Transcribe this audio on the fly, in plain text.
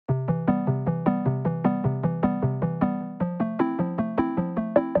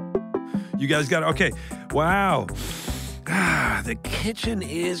You guys got it? Okay. Wow. The kitchen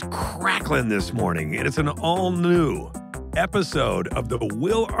is crackling this morning, and it's an all-new episode of the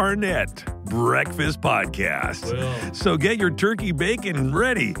Will Arnett Breakfast Podcast. Will. So get your turkey bacon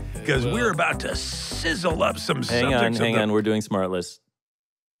ready, because we're about to sizzle up some subjects. Hang on. We're doing SmartLess.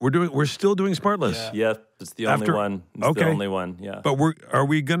 We're still doing SmartLess. Yeah, it's the only one. It's the only one. Yeah. But are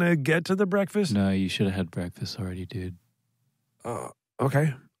we gonna get to the breakfast? No, you should have had breakfast already, dude.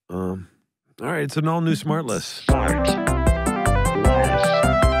 Okay. All right. It's an all-new SmartLess.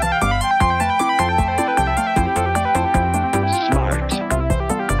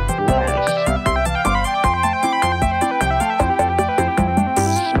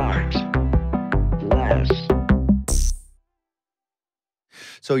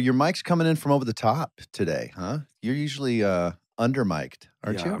 So your mic's coming in from over the top today, huh? You're usually under-mic'd,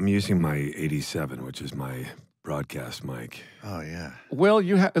 aren't you? I'm using my 87, which is my broadcast mic. Oh, yeah. Will,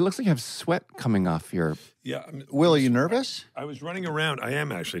 it looks like you have sweat coming off your... Yeah. Will, are you nervous? I was running around. I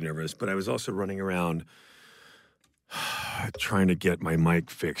am actually nervous, but I was also running around trying to get my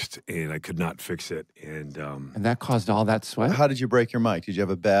mic fixed, and I could not fix it. And that caused all that sweat? How did you break your mic? Did you have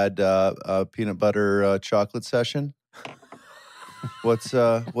a bad peanut butter chocolate session? What's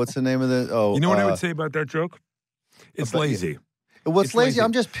the name of the? Oh, you know what I would say about that joke? It's lazy. What's lazy?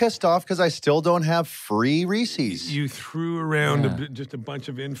 I'm just pissed off because I still don't have free Reese's. You threw around just a bunch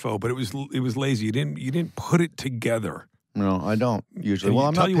of info, but it was lazy. You didn't put it together. No, I don't usually. Well,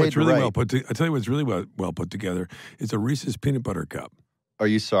 I'm not paid what's really to well put. I tell you what's really well put together. It's a Reese's peanut butter cup. Are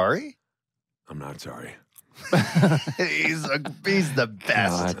you sorry? I'm not sorry. He's the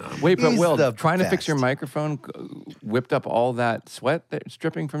best. Wait, but He's Will, trying to fix best. your microphone whipped up all that sweat that's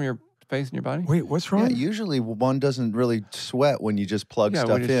dripping from your face and your body? Wait, what's wrong? Yeah, usually one doesn't really sweat when you just plug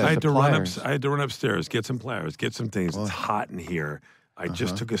stuff in. I had to pliers. run upstairs, get some pliers, get some things. It's hot in here. I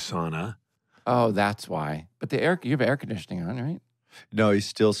just took a sauna. Oh, that's why. But you have air conditioning on, right? No, he's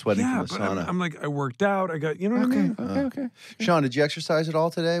still sweating Yeah, from but the sauna. I'm like, I worked out. I got, you know what I mean? Okay. Sean, did you exercise at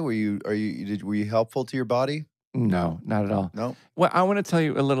all today? Were you helpful to your body? No, not at all. No. Well, I want to tell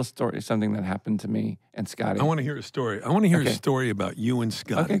you a little story, something that happened to me and Scotty. I want to hear a story. I want to hear a story about you and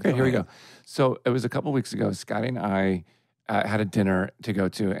Scotty. Okay, great. Here we go. So it was a couple weeks ago. Scotty and I had a dinner to go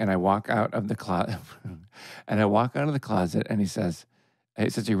to, and I walk out of the closet, and he says,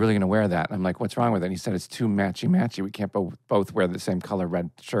 "You're really going to wear that?" And I'm like, "What's wrong with it?" And he said, "It's too matchy-matchy. We can't both wear the same color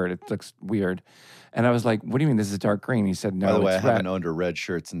red shirt. It looks weird." And I was like, "What do you mean? This is dark green?" He said, "No, By the way, I it's red." haven't owned a red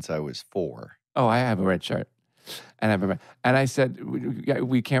shirt since I was 4. Oh, I have a red shirt. And I said,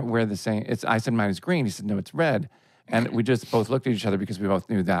 we can't wear the same. I said, mine is green. He said, no, it's red. And we just both looked at each other because we both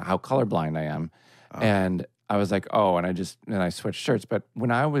knew how colorblind I am. And I was like, oh, and I switched shirts. But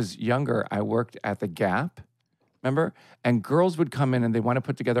when I was younger, I worked at the Gap, remember? And girls would come in and they want to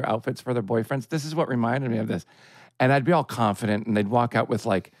put together outfits for their boyfriends. This is what reminded me of this. And I'd be all confident and they'd walk out with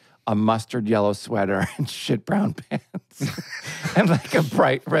like a mustard yellow sweater and shit brown pants and like a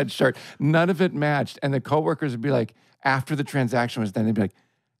bright red shirt. None of it matched. And the coworkers would be like, after the transaction was done, they'd be like,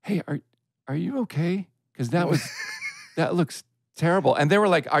 hey, are you okay? Because that looks terrible. And they were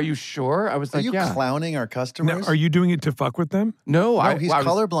like, are you sure? I was like, yeah. Are you clowning our customers? Now, are you doing it to fuck with them? No, he's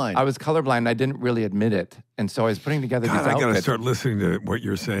colorblind. I was colorblind. I didn't really admit it. And so I was putting together these outfits. I got to start listening to what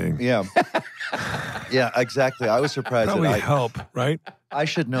you're saying. Yeah. Yeah, exactly. I was surprised Probably that help, right? I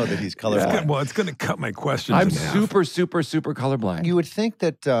should know that he's colorblind. Well, it's going to cut my questions I'm in half. super, super, super colorblind. You would think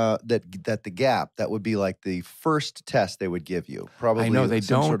that that the Gap, that would be like the first test they would give you. Probably I know, they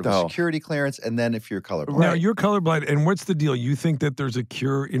some don't, sort of though. security clearance, and then if you're colorblind. Now, you're colorblind, and what's the deal? You think that there's a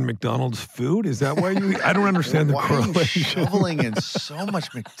cure in McDonald's food? Is that why you... I don't understand the Why are you correlation. shoveling in so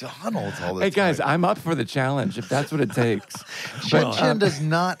much McDonald's all the time? Hey, guys, I'm up for the challenge if that's what it takes. Chin Chin does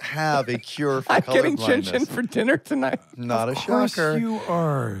not have a cure for I'm colorblindness. getting Chin Chin for dinner tonight. Not a Of course shocker. you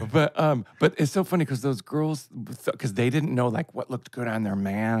are. But it's so funny because those girls, because they didn't know like what looked good on their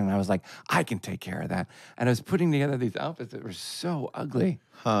man, and I was like, I can take care of that. And I was putting together these outfits that were so ugly.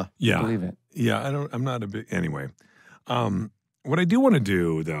 Huh. Yeah. Believe it. Yeah, I'm not a big... Anyway. What I do want to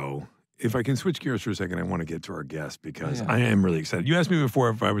do, though, if I can switch gears for a second, I want to get to our guest because I am really excited. You asked me before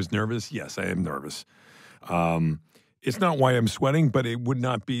if I was nervous. Yes, I am nervous. It's not why I'm sweating, but it would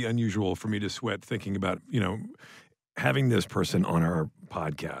not be unusual for me to sweat thinking about, having this person on our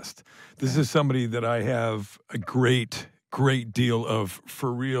podcast. This is somebody that I have a great deal of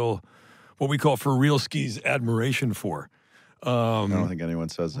what we call for real skis admiration for. I don't think anyone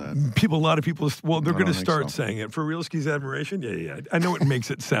says that. A lot of people, they're going to start so. saying it. For real skis admiration? Yeah. I know it makes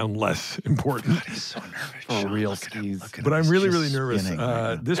it sound less important. He's so nervous. For real skis. But I'm really, really nervous.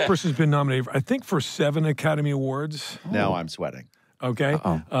 Right This person's been nominated, I think, for 7 Academy Awards. now I'm sweating. Okay.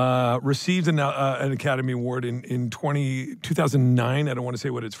 Received an Academy Award in 2009. I don't want to say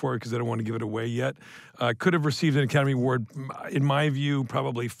what it's for because I don't want to give it away yet. Could have received an Academy Award, in my view,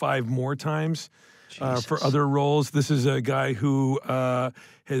 probably 5 more times for other roles. This is a guy who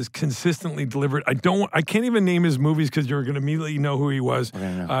has consistently delivered. I can't even name his movies because you're going to immediately know who he was.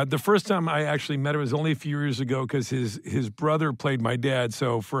 The first time I actually met him was only a few years ago because his brother played my dad.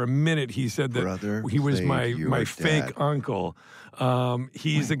 So for a minute he said that he was my fake uncle.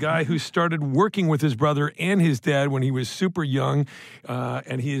 He's a guy who started working with his brother and his dad when he was super young,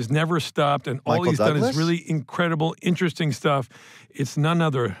 and he has never stopped. And all he's done is really incredible, interesting stuff. It's none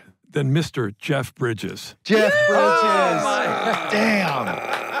other than Mr. Jeff Bridges. Jeff Bridges!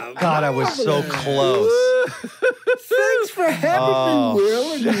 Damn! God, I was so close. Thanks for having me,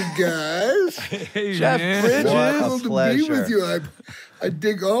 Will, and you guys. Hey, Jeff Bridges. What a pleasure. To be with you. I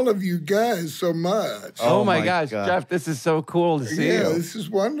dig all of you guys so much. Oh my gosh, Jeff, this is so cool to see you. Yeah, this is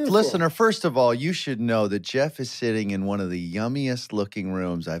wonderful. Listener, first of all, you should know that Jeff is sitting in one of the yummiest looking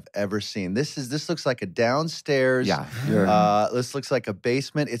rooms I've ever seen. This looks like a downstairs. Yeah. This looks like a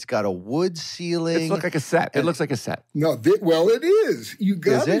basement. It's got a wood ceiling. It looks like a set. It looks like a set. No, well, it is. You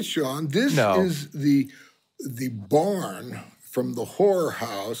got Is it? Sean. This is the barn from the horror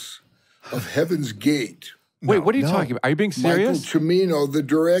house of Heaven's Gate. Wait, what are you talking about? Are you being serious? Michael Cimino, the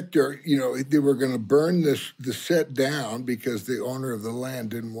director, they were going to burn the set down because the owner of the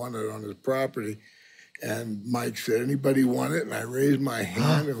land didn't want it on his property. And Mike said, anybody want it? And I raised my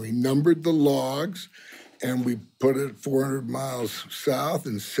hand, and we numbered the logs, and we put it 400 miles south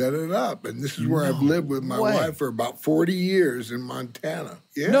and set it up. And this is where I've lived with my wife for about 40 years in Montana.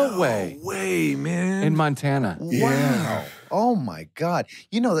 Yeah. No way. No way, man. In Montana. Yeah. Wow. Oh my God.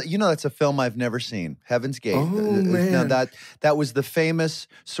 You know that's a film I've never seen. Heaven's Gate. Oh, man. Now that was the famous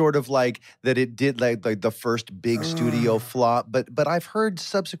sort of like that it did like the first big studio flop, but I've heard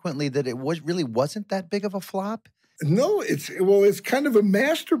subsequently that it really wasn't that big of a flop. No, it's kind of a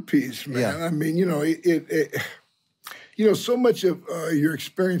masterpiece, man. Yeah. I mean, so much of your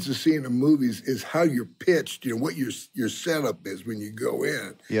experience of seeing the movies is how you're pitched, what your setup is when you go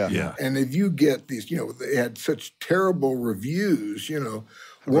in. Yeah. And if you get these, they had such terrible reviews,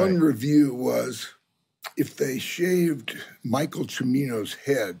 One review was if they shaved Michael Cimino's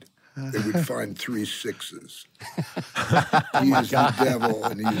head, they would find 3 6s. He is the devil,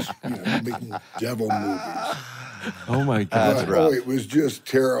 and he's making devil movies. Oh my God. It was just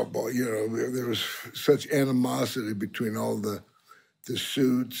terrible. There was such animosity between all the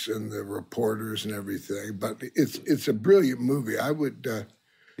suits and the reporters and everything. But it's a brilliant movie. I would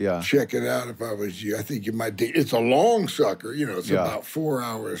check it out if I was you. I think you might dig. It's a long sucker. It's about 4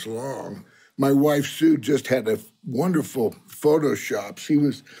 hours long. My wife Sue just had a wonderful Photoshop. She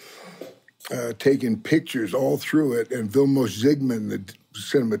was taking pictures all through it, and Vilmos Zsigmond, the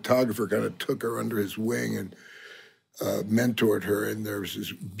cinematographer, kind of took her under his wing and mentored her, and there was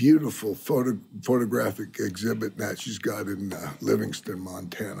this beautiful photographic exhibit that she's got in Livingston,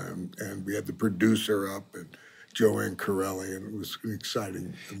 Montana, and we had the producer up and Joanne Corelli, and it was an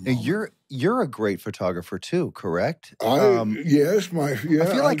exciting moment. Now you're a great photographer too, correct? Yes, I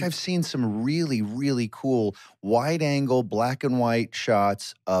feel like I've seen some really, really cool wide-angle black and white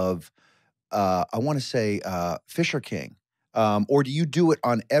shots of, I want to say, Fisher King. Or do you do it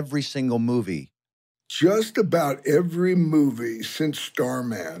on every single movie? Just about every movie since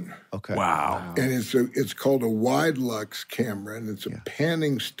Starman. Okay. Wow. And it's called a wide lux camera, and it's a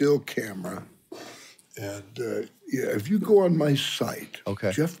panning still camera. And if you go on my site,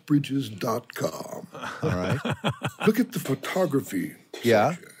 jeffbridges.com, all right, look at the photography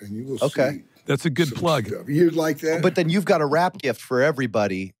section, and you will see. That's a good plug. Stuff. You'd like that? But then you've got a wrap gift for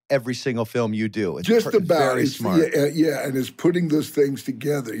everybody, every single film you do. It's just about. Very smart. Yeah, and it's putting those things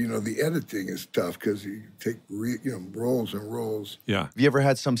together. The editing is tough because you take rolls and rolls. Yeah. Have you ever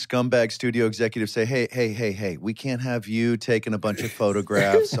had some scumbag studio executive say, hey, we can't have you taking a bunch of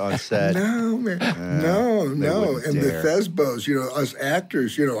photographs on set? No, man. No. And dare. the Thesbos, us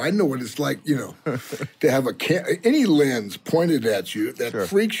actors, I know what it's like, to have any lens pointed at you that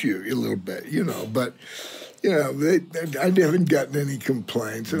freaks you a little bit, but... I haven't gotten any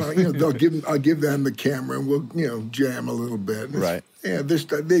complaints. And I'll give them the camera, and we'll jam a little bit. Right. Yeah,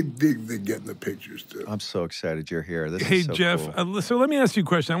 they dig getting the pictures too. I'm so excited you're here. This hey, is so Jeff. cool. So let me ask you a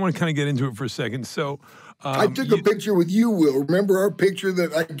question. I want to kind of get into it for a second. So, I took a picture with you, Will. Remember our picture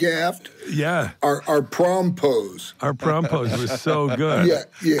that I gaffed? Yeah. Our prom pose. Our prom pose was so good.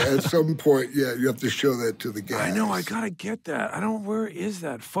 Yeah. At some point, you have to show that to the guys. I know. I got to get that. Where is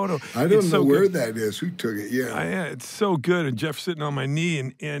that photo? I don't know where that is. Who took it? Yeah. It's so good. And Jeff's sitting on my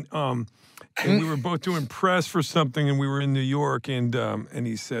knee, and we were both doing press for something, and we were in New York, and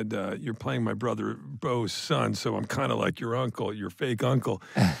he said, "You're playing my brother Bo's son, so I'm kind of like your uncle, your fake uncle."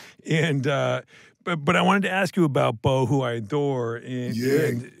 And but I wanted to ask you about Bo, who I adore. And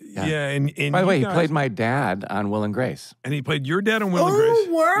by the way, he played my dad on Will and Grace. And he played your dad on Will and Grace?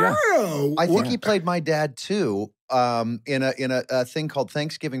 Oh, wow. I think he played my dad, too, in a thing called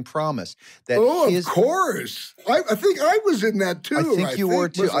Thanksgiving Promise. Of course. I think I was in that, too. I think you were,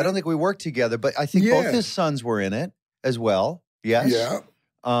 too. I don't think we worked together, but I think both his sons were in it as well. Yes? Yeah.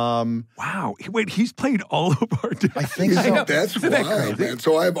 Wow. Wait, he's played all of our dads. I think so. That's wild, man.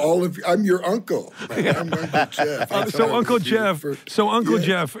 So I have all of you. I'm your uncle. I'm Uncle Jeff. Uncle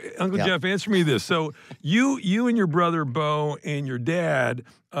Jeff, Jeff, answer me this. So you and your brother Bo and your dad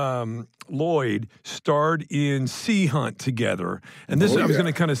Lloyd starred in Sea Hunt together. And this I was going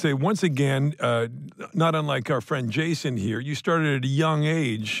to kind of say, once again, not unlike our friend Jason here, you started at a young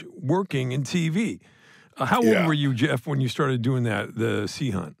age working in TV. How old were you, Jeff, when you started doing the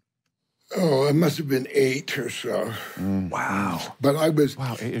Sea Hunt? Oh, I must have been 8 or so. Wow. But I was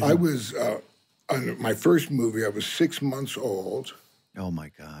on my first movie, I was 6 months old. Oh,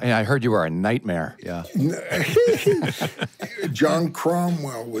 my God. And I heard you were a nightmare. Yeah. John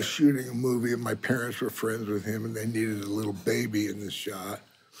Cromwell was shooting a movie, and my parents were friends with him, and they needed a little baby in the shot.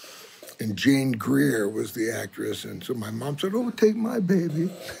 And Jane Greer was the actress, and so my mom said, "Oh, take my baby."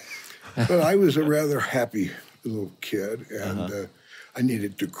 But I was a rather happy little kid, and I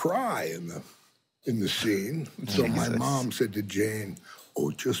needed to cry in the scene. So my mom said to Jane,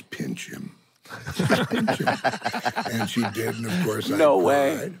 "Oh, just pinch him. Just pinch him." And she did, and of course I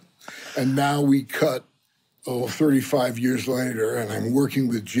cried. And now we cut, 35 years later, and I'm working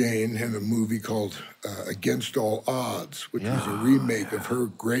with Jane in a movie called Against All Odds, which was a remake of her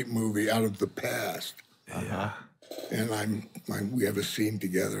great movie Out of the Past. And we have a scene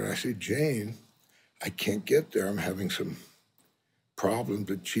together, and I say, "Jane, I can't get there. I'm having some problems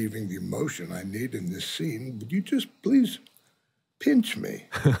achieving the emotion I need in this scene. Would you just please pinch me?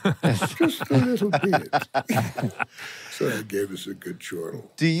 Just a little bit." So that gave us a good chortle.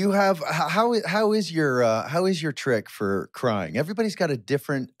 Do you have how is your trick for crying? Everybody's got a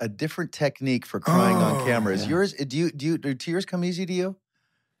different technique for crying on camera. Is yours? Do tears come easy to you?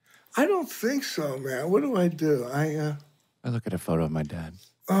 I don't think so, man. What do I do? I look at a photo of my dad.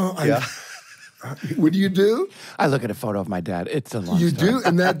 What do you do? I look at a photo of my dad. It's a long You story. do,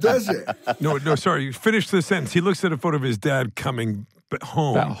 and that does it. No, sorry. Finish the sentence. He looks at a photo of his dad coming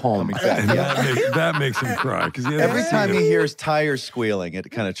home. At home, exactly. And that makes him cry. Every time he hears tires squealing, it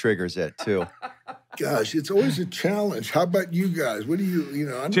kind of triggers it, too. Gosh, it's always a challenge. How about you guys? What do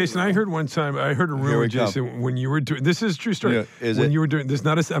you Jason, I heard one time, I heard a rumor, Jason, when you were doing, this is a true story. Yeah, when you were doing,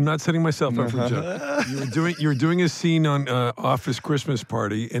 I'm not setting myself up for Jeff. You were doing a scene on Office Christmas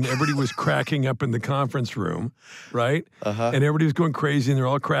Party, and everybody was cracking up in the conference room, right? And everybody was going crazy, and they're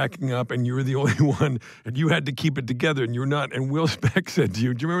all cracking up, and you were the only one, and you had to keep it together, and you were not. And Will Speck said to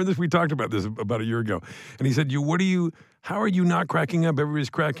you, do you remember this? We talked about this about a year ago. And he said, how are you not cracking up?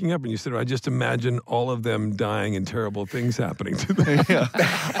 Everybody's cracking up. And you said, I just imagine all of them dying and terrible things happening to them.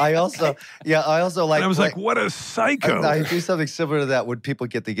 I also like. And I was like, what a psycho. I do something similar to that when people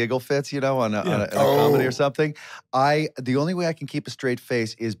get the giggle fits, on a comedy or something. The only way I can keep a straight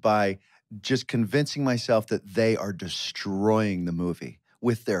face is by just convincing myself that they are destroying the movie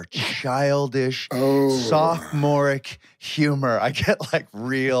with their childish, sophomoric humor. I get like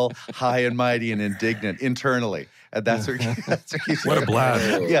real high and mighty and indignant internally. And that's what keeps What a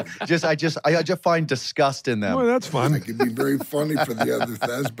blast. Yeah, I just find disgust in them. Well, that's fun. It could be very funny for the other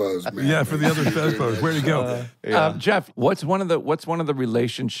Thesbos, man. Yeah, for the other Thesbos. Where to go? Jeff, what's one of the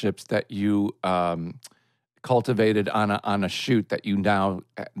relationships that you cultivated on a shoot that you now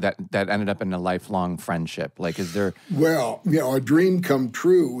that ended up in a lifelong friendship? Like, is there? Well, a dream come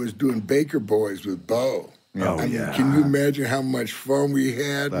true was doing Baker Boys with Bo. I mean, can you imagine how much fun we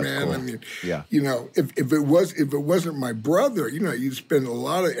had, man? Cool. I mean, if it wasn't my brother, you'd spend a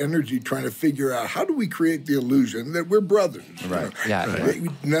lot of energy trying to figure out how do we create the illusion that we're brothers. Right.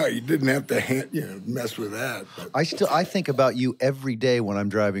 No, you didn't have to mess with that. But. I think about you every day when I'm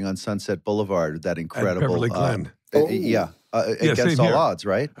driving on Sunset Boulevard. That incredible Beverly Glen. Against all odds,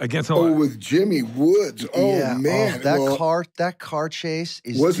 right? Against all odds. With Jimmy Woods. Oh, man. That car chase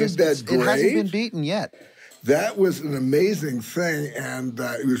is wasn't that great? It hasn't been beaten yet. that was an amazing thing, and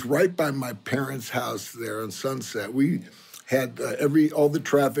it was right by my parents' house there on Sunset. We had all the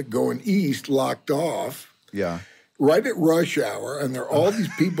traffic going east locked off. Yeah. Right at rush hour, and there are all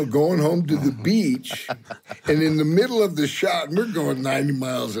these people going home to the beach, and in the middle of the shot, and we're going 90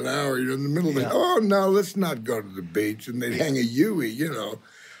 miles an hour, in the middle of oh, no, let's not go to the beach, and they'd hang a Yui,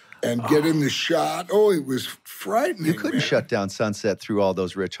 and get in the shot. Oh, it was frightening. You couldn't shut down Sunset through all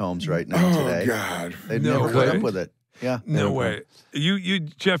those rich homes right now today. Oh, God. They'd never put up with it. Yeah. No way. You,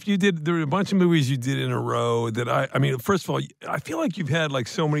 Jeff, there were a bunch of movies you did in a row that I mean, first of all, I feel like you've had like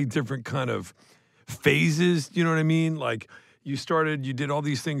so many different kind of phases, you know what I mean? Like you did all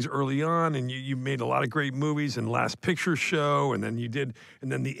these things early on, and you made a lot of great movies, and Last Picture Show, and then the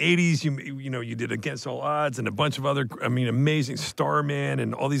 80s, you did Against All Odds and a bunch of other, amazing Starman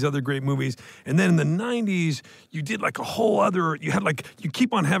and all these other great movies. And then in the 90s, you did like a whole other, you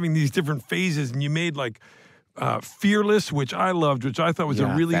keep on having these different phases, and you made like Fearless, which I loved, which I thought was a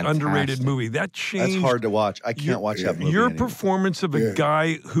really underrated movie. That changed. That's hard to watch. I can't watch that movie Your anymore. performance of a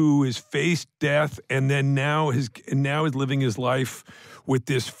guy who has faced death and then now is living his life with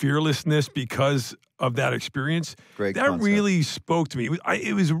this fearlessness because of that experience. Great that concept. really spoke to me.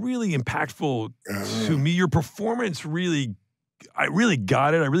 It was really impactful to me. Your performance I really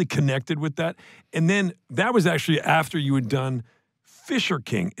got it. I really connected with that. And then that was actually after you had done Fisher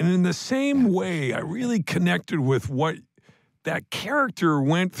King. And in the same way, I really connected with what that character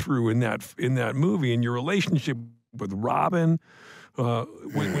went through in that movie, and your relationship with Robin was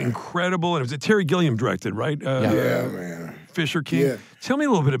incredible. And it was Terry Gilliam directed, right? Man. Fisher King. Yeah. Tell me a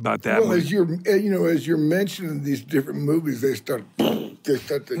little bit about that. Well, as you're mentioning these different movies, they start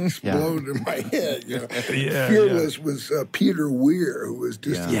to explode in my head. Fearless was Peter Weir, who was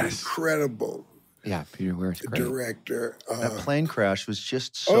just an incredible. Yeah, Peter Weir's great. Director. That plane crash was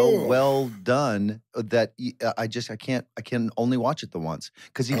just so well done that I can only watch it the once,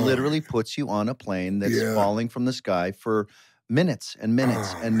 because he literally puts you on a plane that's falling from the sky for minutes and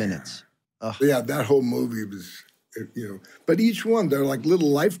minutes and minutes. Yeah, that whole movie was, but each one, they're like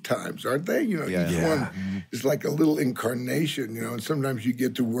little lifetimes, aren't they? Each one is like a little incarnation, and sometimes you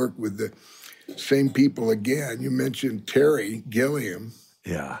get to work with the same people again. You mentioned Terry Gilliam.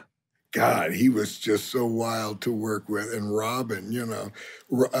 Yeah. God, he was just so wild to work with. And Robin,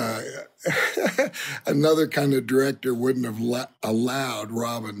 another kind of director wouldn't have allowed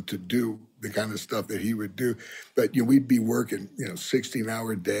Robin to do the kind of stuff that he would do. But we'd be working,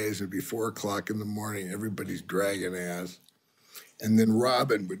 16-hour days. It'd be 4 o'clock in the morning. Everybody's dragging ass. And then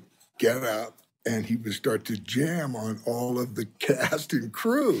Robin would get up, and he would start to jam on all of the cast and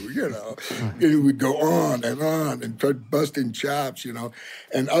crew, And he would go on and start busting chops,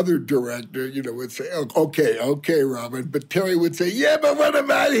 And other director, would say, oh, okay, Robin. But Terry would say, yeah, but what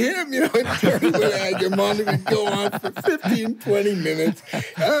about him? And Terry would egg him on. It would go on for 15, 20 minutes.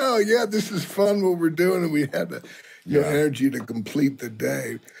 Oh, yeah, this is fun what we're doing. And we had the energy to complete the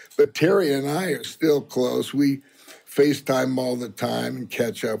day. But Terry and I are still close. We FaceTime all the time and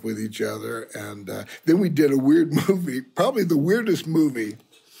catch up with each other. And then we did a weird movie, probably the weirdest movie.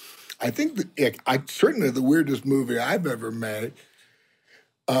 I think certainly the weirdest movie I've ever made.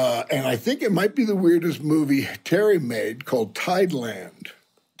 And I think it might be the weirdest movie Terry made, called Tideland.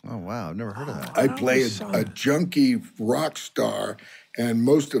 Oh, wow. I've never heard of that. I play a junkie rock star, and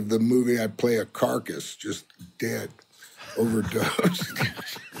most of the movie I play a carcass, just dead. Overdosed.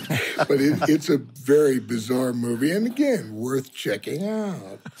 But it's a very bizarre movie, and again, worth checking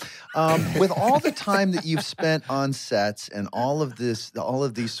out. With all the time that you've spent on sets and all of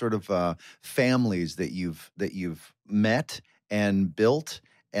these sort of families that you've met and built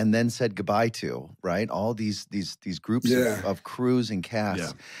and then said goodbye to, right? All these groups of crews and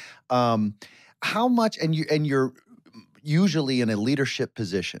casts. Yeah. How much, and you're usually in a leadership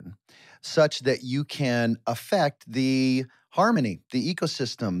position, such that you can affect the harmony, the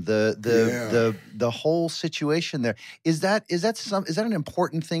ecosystem, the whole situation there. Is that an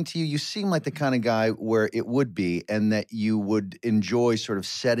important thing to you? You seem like the kind of guy where it would be, and that you would enjoy sort of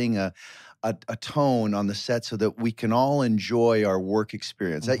setting a tone on the set so that we can all enjoy our work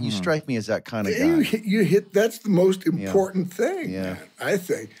experience. That you strike me as that kind of guy. You hit. That's the most important thing. Yeah, I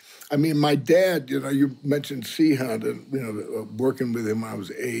think. I mean, my dad, you mentioned Sea Hunt, and, working with him when I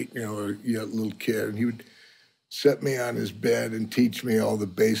was 8, a little kid, and he would set me on his bed and teach me all the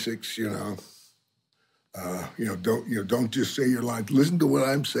basics, don't just say your lines. Listen to what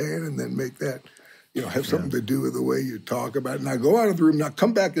I'm saying and then make that, have something to do with the way you talk about it. Now go out of the room, now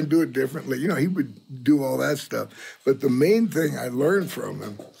come back and do it differently. He would do all that stuff. But the main thing I learned from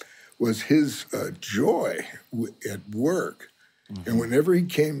him was his joy at work. And whenever he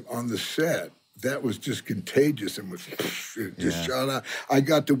came on the set, that was just contagious and it just shot out. I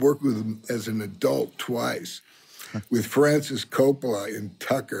got to work with him as an adult twice, with Francis Coppola in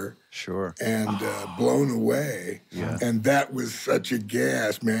Tucker. Sure. And Blown Away. Yeah. And that was such a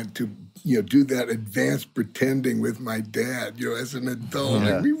gas, man, to do that advanced pretending with my dad, as an adult.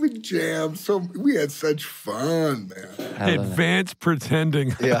 Yeah. Like, we would jam. We had such fun, man. Advanced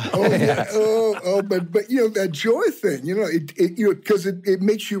pretending. Yeah. But that joy thing, because it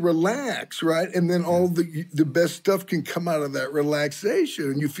makes you relax, right? And then all the best stuff can come out of that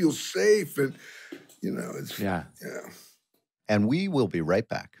relaxation, and you feel safe, and it's yeah. And we will be right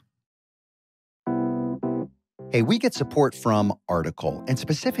back. Hey, we get support from Article, and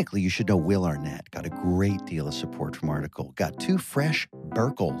specifically, you should know Will Arnett got a great deal of support from Article. Got 2 fresh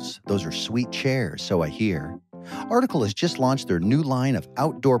Burkles. Those are sweet chairs, so I hear. Article has just launched their new line of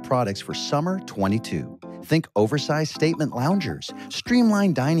outdoor products for summer 22. Think oversized statement loungers,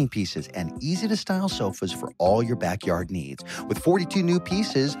 streamlined dining pieces, and easy-to-style sofas for all your backyard needs. With 42 new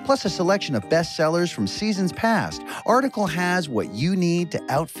pieces, plus a selection of bestsellers from seasons past, Article has what you need to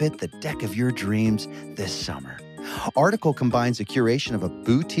outfit the deck of your dreams this summer. Article combines a curation of a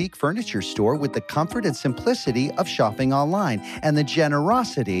boutique furniture store with the comfort and simplicity of shopping online and the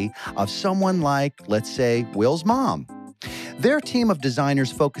generosity of someone like, let's say, Will's mom. Their team of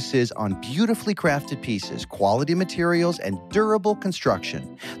designers focuses on beautifully crafted pieces, quality materials, and durable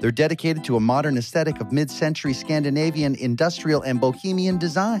construction. They're dedicated to a modern aesthetic of mid-century Scandinavian, industrial, and bohemian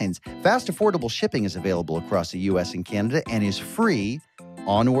designs. Fast, affordable shipping is available across the U.S. and Canada and is free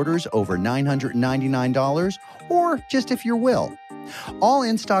on orders over $999 or just if you will. All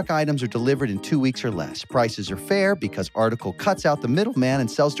in-stock items are delivered in 2 weeks or less. Prices are fair because Article cuts out the middleman and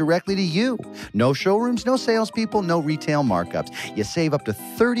sells directly to you. No showrooms, no salespeople, no retail markups. You save up to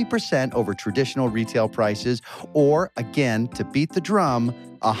 30% over traditional retail prices, or, again, to beat the drum,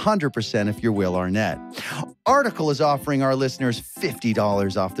 100% if you're Will Arnett. Article is offering our listeners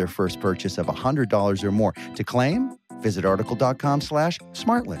 $50 off their first purchase of $100 or more. To claim, visit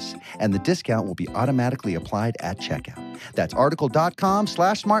article.com/smartless, and the discount will be automatically applied at checkout. That's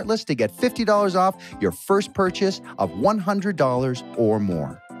article.com/smartless to get $50 off your first purchase of $100 or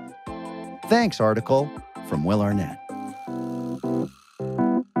more. Thanks, Article, from Will Arnett.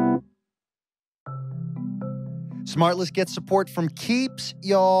 SmartLess gets support from Keeps,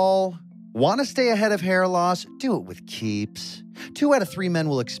 y'all. Want to stay ahead of hair loss? Do it with Keeps. 2 out of 3 men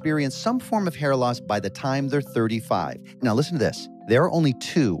will experience some form of hair loss by the time they're 35. Now listen to this. There are only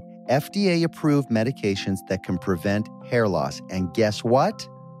 2 FDA-approved medications that can prevent hair loss. And guess what?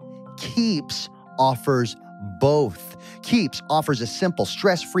 Keeps offers both. Keeps offers a simple,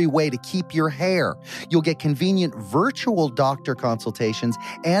 stress-free way to keep your hair. You'll get convenient virtual doctor consultations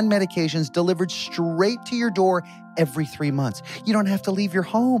and medications delivered straight to your door every 3 months. You don't have to leave your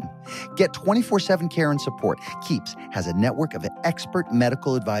home. Get 24/7 care and support. Keeps has a network of expert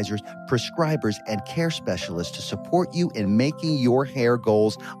medical advisors, prescribers, and care specialists to support you in making your hair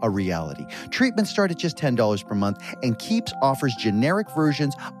goals a reality. Treatments start at just $10 per month, and Keeps offers generic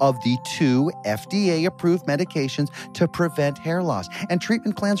versions of the 2 FDA-approved medications to prevent hair loss. And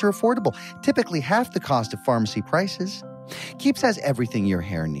treatment plans are affordable, typically half the cost of pharmacy prices. Keeps has everything your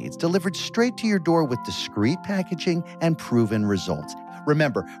hair needs, delivered straight to your door with discreet packaging and proven results.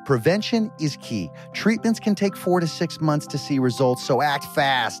 Remember, prevention is key. Treatments can take 4 to 6 months to see results, so act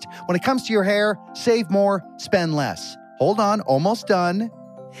fast. When it comes to your hair, save more, spend less. Hold on, almost done.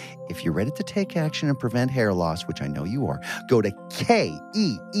 If you're ready to take action and prevent hair loss, which I know you are, go to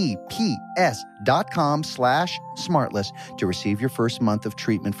KEEPS.com/smartless to receive your first month of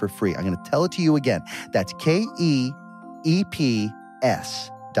treatment for free. I'm going to tell it to you again. That's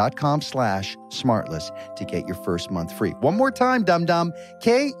KEEPS.com/smartless to get your first month free. One more time, dum-dum.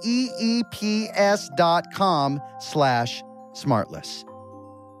 KEEPS.com/smartless.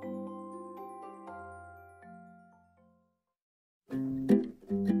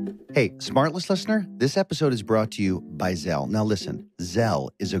 Hey, SmartLess listener, this episode is brought to you by Zelle. Now listen, Zelle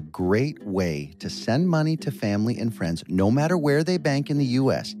is a great way to send money to family and friends no matter where they bank in the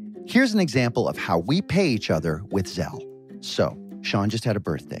U.S. Here's an example of how we pay each other with Zelle. So, Sean just had a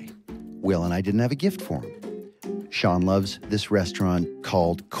birthday. Will and I didn't have a gift for him. Sean loves this restaurant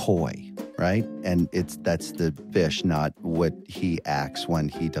called Koi, right? And that's the fish, not what he acts when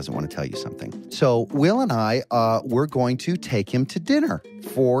he doesn't want to tell you something. So Will and I, we're going to take him to dinner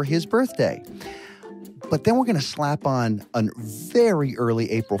for his birthday. But then we're going to slap on a very early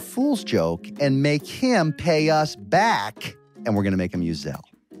April Fool's joke and make him pay us back, and we're going to make him use Zelle.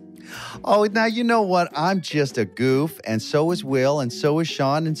 Oh, now you know what? I'm just a goof, and so is Will, and so is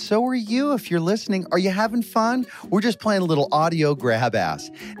Sean, and so are you if you're listening. Are you having fun? We're just playing a little audio grab ass.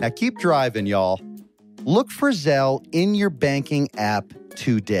 Now keep driving, y'all. Look for Zelle in your banking app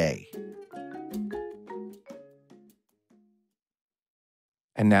today.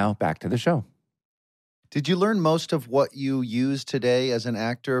 And now back to the show. Did you learn most of what you use today as an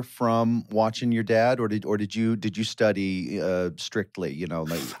actor from watching your dad, or did you study strictly? You know,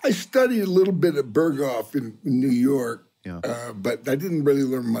 like I studied a little bit at Berghoff in New York, Yeah. But I didn't really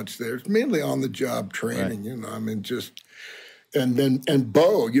learn much there. It's mainly on the job training. Right. You know, I mean, just and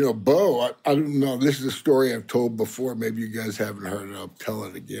Bo, you know, Bo. I don't know. This is a story I've told before. Maybe you guys haven't heard it. I'll tell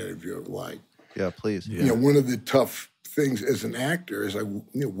it again if you like. Yeah, please. You know, one of the tough things as an actor is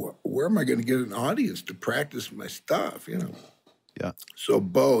where am I going to get an audience to practice my stuff, you know? Yeah. So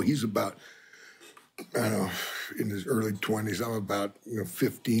Bo, he's about, I don't know, in his early 20s. I'm about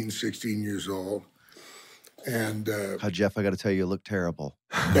 15, 16 years old. And Jeff, I got to tell you look terrible.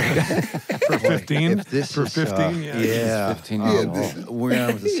 For 15? For 15, yeah. 15 years old. We're going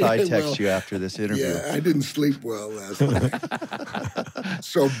to have to side text you after this interview. Yeah, I didn't sleep well last night.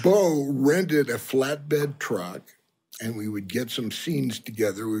 So Bo rented a flatbed truck, and we would get some scenes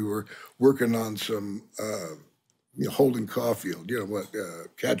together. We were working on some Holden Caulfield,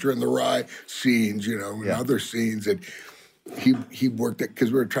 Catcher in the Rye scenes, and other scenes. And he worked it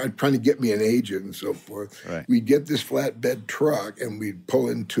because we were trying to get me an agent and so forth. Right. We'd get this flatbed truck, and we'd pull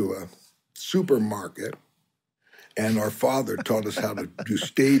into a supermarket. And our father taught us how to do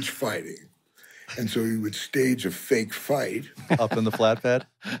stage fighting. And so we would stage a fake fight. Up in the flatbed?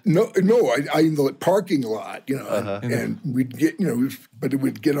 No, I in the parking lot, and we'd get, but it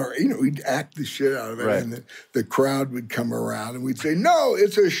would get we'd act the shit out of it, Right. and the crowd would come around, and we'd say, "No,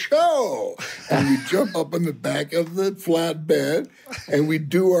 it's a show," and we'd jump up on the back of the flatbed, and we'd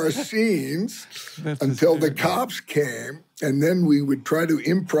do our scenes until the cops came. And then we would try to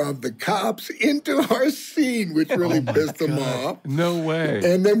improv the cops into our scene, which really pissed them off. No way.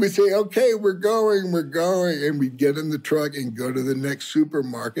 And then we'd say, okay, we're going. And we'd get in the truck and go to the next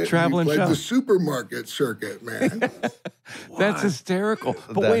supermarket. Traveling we played show. the supermarket circuit, man. That's hysterical.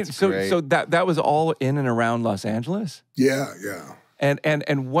 But That's wait, great. so that was all in and around Los Angeles? Yeah.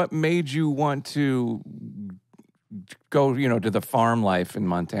 And what made you want to go, to the farm life in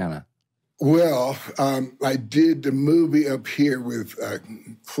Montana? Well, I did a movie up here with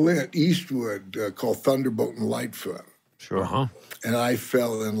Clint Eastwood called Thunderbolt and Lightfoot. Sure. Uh-huh. And I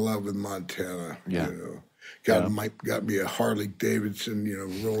fell in love with Montana. Yeah. Got me a Harley Davidson,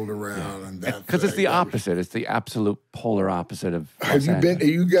 rolled around and that. Because it's the opposite. It's the absolute polar opposite of Have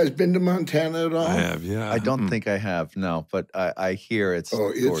you guys been to Montana at all? I have, yeah. I don't think I have, no, but I hear it's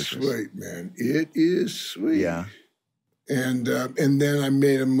It's gorgeous. sweet, man. It is sweet. Yeah. And then I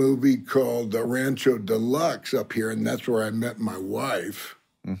made a movie called Rancho Deluxe up here, and that's where I met my wife.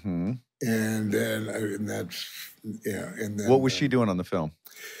 Mm-hmm. And then What was she doing on the film?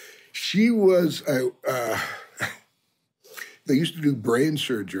 She was they used to do brain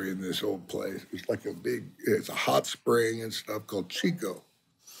surgery in this old place. It's like it's a hot spring and stuff called Chico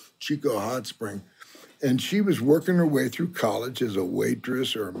Hot Spring. And she was working her way through college as a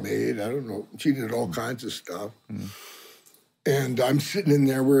waitress or a maid. I don't know. She did all kinds of stuff. Mm. And I'm sitting in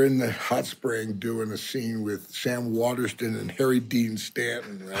there. We're in the hot spring doing a scene with Sam Waterston and Harry Dean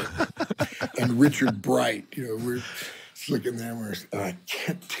Stanton, right? And Richard Bright. We're just looking there. And I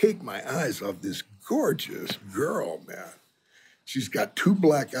can't take my eyes off this gorgeous girl, man. She's got 2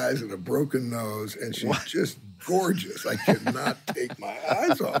 black eyes and a broken nose, and she's just gorgeous. I cannot take my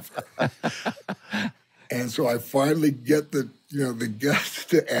eyes off her. And so I finally get the guts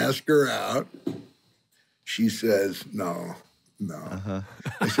to ask her out. She says, no. Uh-huh.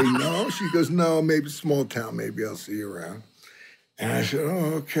 I say, no. She goes, no, maybe small town. Maybe I'll see you around. And I said,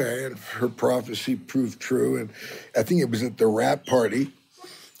 oh, okay. And her prophecy proved true. And I think it was at the rap party.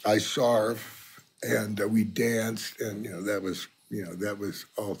 I saw her, and we danced, and, that was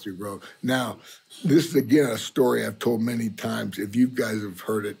all through road. Now, this is, again, a story I've told many times. If you guys have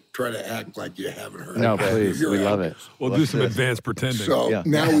heard it, try to act like you haven't heard it. No, please. We love it. We'll do some advanced pretending. So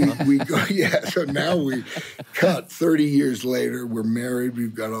now we go, so now we cut 30 years later. We're married.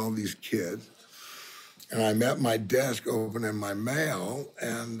 We've got all these kids. And I'm at my desk opening my mail,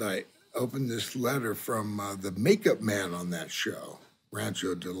 and I opened this letter from the makeup man on that show,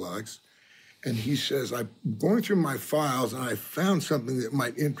 Rancho Deluxe. And he says, I'm going through my files, and I found something that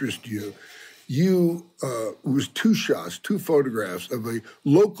might interest you. It was 2 shots, 2 photographs of a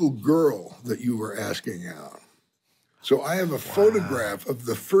local girl that you were asking out. So I have a photograph of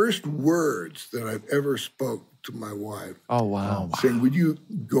the first words that I've ever spoke to my wife. Oh, wow. Saying, would you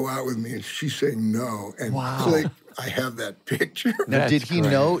go out with me? And she's saying no. And click, I have that picture. Now, did he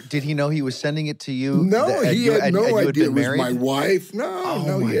know? Did he know he was sending it to you? No, he had no idea it was my wife.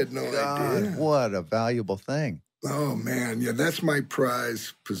 No, he had no idea. What a valuable thing. Oh man, yeah, that's my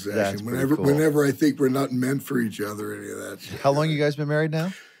prized possession. That's Whenever I think we're not meant for each other, any of that. How long you guys been married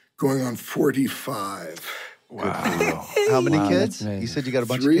now? Going on 45. Wow. How many kids? You said you got a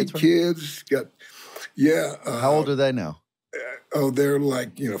bunch of kids? 3 kids. How old are they now? They're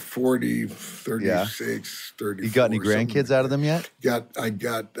like 40, 36, 34. You got any grandkids out of them yet? I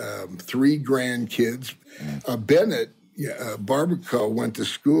got 3 grandkids. Bennett. Barbacoa went to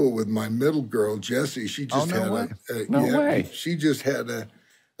school with my middle girl, Jessie. She just No way. She just had a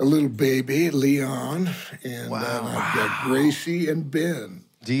little baby, Leon, and I've got Gracie and Ben.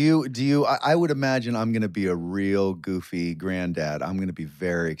 Do you? I would imagine I'm going to be a real goofy granddad. I'm going to be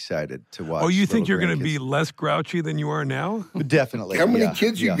very excited to watch. Oh, you think you're going to be less grouchy than you are now? Definitely. How many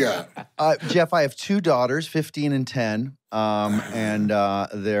kids you got? Jeff, I have 2 daughters, 15 and 10. And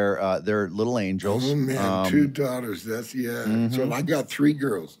they're little angels. Oh man, 2 daughters. That's So I got 3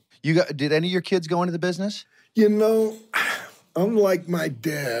 girls. Did any of your kids go into the business? Unlike my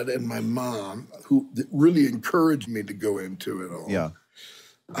dad and my mom, who really encouraged me to go into it all. Yeah.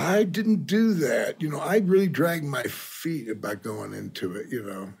 I didn't do that. I really dragged my feet about going into it,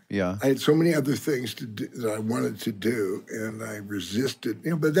 Yeah. I had so many other things to do that I wanted to do, and I resisted.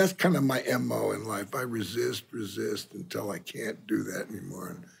 But that's kind of my MO in life. I resist until I can't do that anymore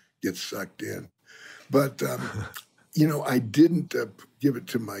and get sucked in. But, I didn't give it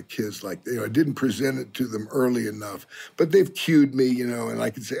to my kids like, I didn't present it to them early enough. But they've cued me, and I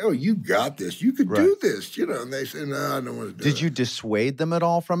could say, oh, you got this. You could do this, and they say, no, I don't want to do it. Did you dissuade them at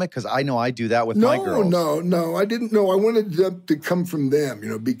all from it? Because I know I do that with my girls. No, I didn't know. I wanted them to come from them,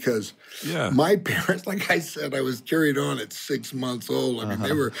 because my parents, like I said, I was carried on at 6 months old. I mean,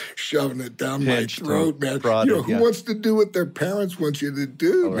 they were shoving it down my throat, man. Who wants to do what their parents want you to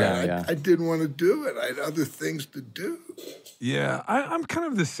do, man? I didn't want to do it. I had other things to do. Yeah, I'm kind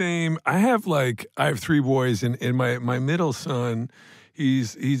of the same. I have 3 boys, and my middle son,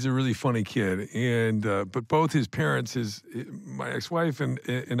 he's a really funny kid, and but both his parents, my ex-wife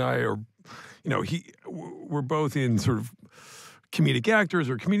and I are, we're both in sort of comedic actors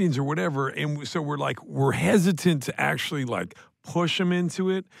or comedians or whatever, and so we're hesitant to actually push him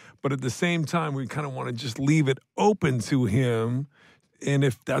into it, but at the same time we kind of want to just leave it open to him, and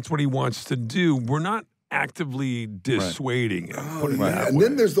if that's what he wants to do, we're not actively dissuading him. And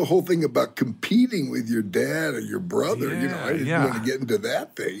then there's the whole thing about competing with your dad or your brother. I didn't want to get into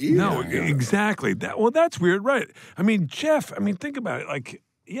that thing either. No, exactly. That's weird, right? I mean, Jeff, think about it.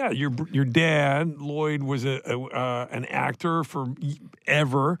 Your dad, Lloyd, was an actor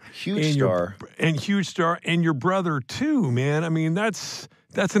forever. Huge star. And your brother too, man. That's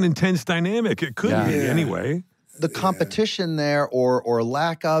an intense dynamic. It could be anyway. The competition there, or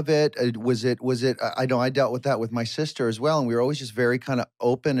lack of it, was it? I know I dealt with that with my sister as well, and we were always just very kind of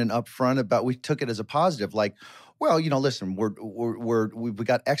open and upfront about. We took it as a positive, listen, we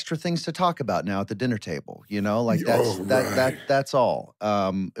got extra things to talk about now at the dinner table. That's all.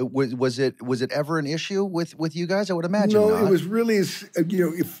 Was it ever an issue with you guys? I would imagine. No, not. It was really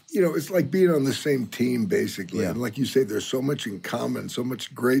it's like being on the same team basically. And like you say, there's so much in common, so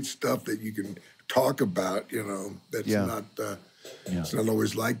much great stuff that you can talk about, that's not, it's not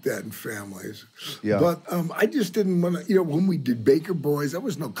always like that in families. Yeah. But I just didn't want to, when we did Baker Boys, that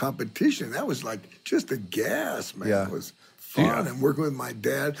was no competition. That was just a gas, man. Yeah. It was fun and working with my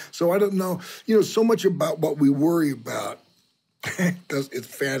dad. So I don't know, so much about what we worry about. It's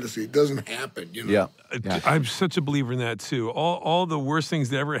fantasy. It doesn't happen, Yeah. I'm such a believer in that too. All the worst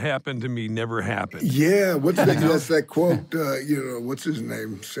things that ever happened to me never happened. Yeah. That's that quote, what's his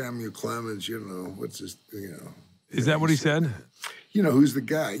name? Samuel Clemens, what's his, Is that what he said? Who's the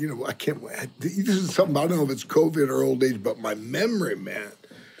guy? I can't, this is something, I don't know if it's COVID or old age, but my memory, man.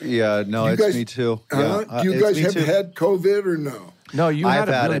 Yeah, no, it's me too. Do you guys have had COVID or no? No, you had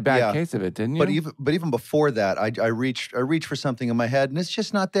a really bad case of it, didn't you? But even before that, I reached for something in my head, and it's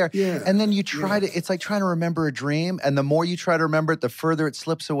just not there. Yeah. And then you try to. It's like trying to remember a dream, and the more you try to remember it, the further it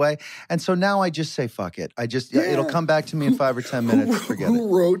slips away. And so now I just say, "Fuck it." It'll come back to me in 5 or 10 minutes. Forget it.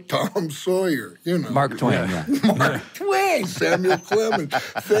 Who wrote Tom Sawyer? Mark Twain. Mark Twain. Samuel Clemens.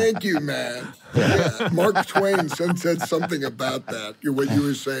 Thank you, man. Yeah. Mark Twain said something about that. What you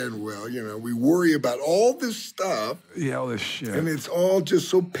were saying, Will. We worry about all this stuff. Yeah, all this shit. And it's all just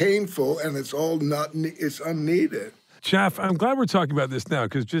so painful, and it's all it's unneeded. Jeff, I'm glad we're talking about this now,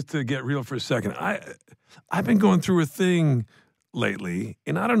 because just to get real for a second, I've been going through a thing lately,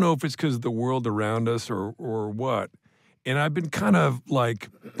 and I don't know if it's because of the world around us or what. And I've been kind of like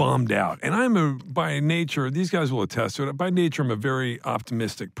bummed out. And by nature, these guys will attest to it. By nature, I'm a very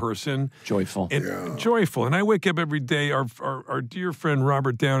optimistic person. Joyful. And joyful. And I wake up every day. Our dear friend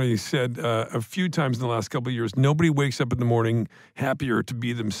Robert Downey said a few times in the last couple of years, nobody wakes up in the morning happier to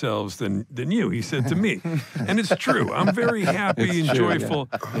be themselves than you, he said to me. And it's true. I'm very happy and true, joyful.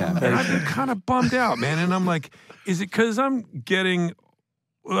 Yeah, and I've been kind of bummed out, man. And I'm like, is it because I'm getting...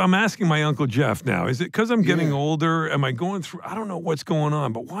 Well, I'm asking my Uncle Jeff now. Is it because I'm getting older? Am I going through? I don't know what's going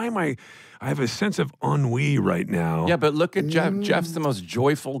on, but why am I have a sense of ennui right now. Yeah, but look at Jeff. Jeff's the most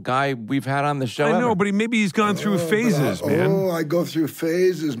joyful guy we've had on the show I know, ever. but maybe he's gone through phases, man. I go through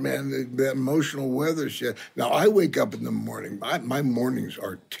phases, man. The emotional weather shit. Now, I wake up in the morning. My mornings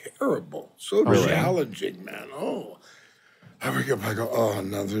are terrible. So challenging, man. I wake up, I go,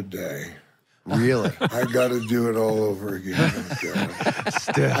 another day. Really? I got to do it all over again.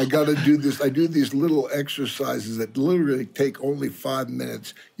 I got to do this. I do these little exercises that literally take only 5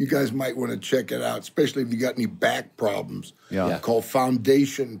 minutes. You guys might want to check it out, especially if you got any back problems. Yeah. Called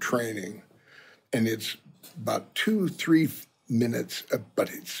foundation training. And it's about 2-3 minutes,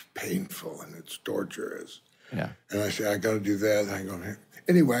 but it's painful and it's torturous. Yeah. And I say, I got to do that. And I go,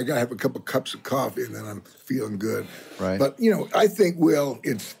 anyway, I got to have a couple cups of coffee and then I'm feeling good. Right. But, I think, Will,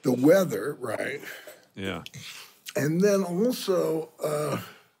 it's the weather, right? Yeah. And then also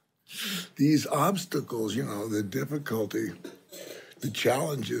these obstacles, the difficulty, the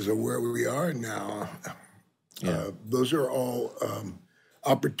challenges of where we are now. Those are all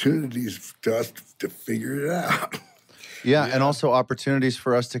opportunities to us to figure it out. Yeah, and also opportunities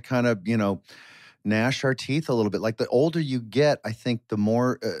for us to kind of, gnash our teeth a little bit. Like the older you get, I think the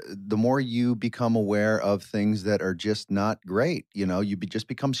more you become aware of things that are just not great. You just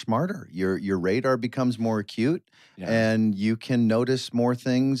become smarter. Your radar becomes more acute, and you can notice more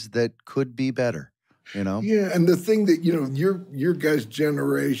things that could be better. Yeah, and the thing that your guys'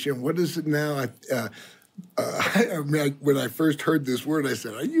 generation, what is it now? When I first heard this word, I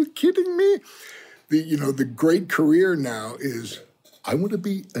said, "Are you kidding me?" The great career now is, I want to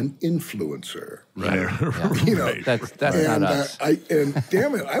be an influencer. Right. Right. That's not us. And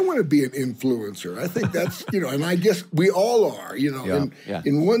damn it, I want to be an influencer. I think that's, and I guess we all are,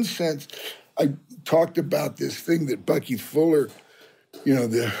 In one sense, I talked about this thing that Bucky Fuller,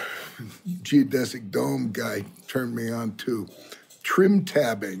 the geodesic dome guy turned me on to. Trim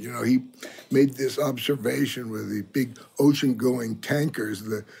tabbing. He made this observation with the big ocean-going tankers,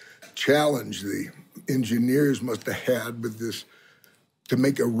 the challenge the engineers must have had with this, to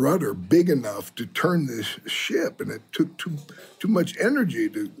make a rudder big enough to turn this ship. And it took too much energy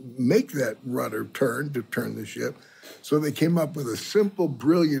to make that rudder turn the ship. So they came up with a simple,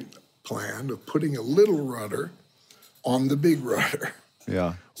 brilliant plan of putting a little rudder on the big rudder.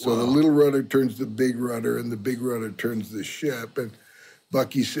 Yeah. So the little rudder turns the big rudder, and the big rudder turns the ship. And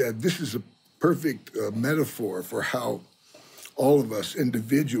Bucky said, this is a perfect metaphor for how all of us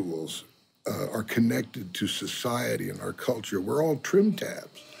individuals are connected to society and our culture. We're all trim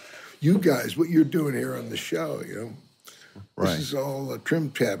tabs. You guys, what you're doing here on the show, right. This is all a trim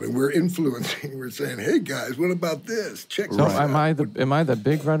tab, and we're influencing. We're saying, hey guys, what about this? Check this out. Am I the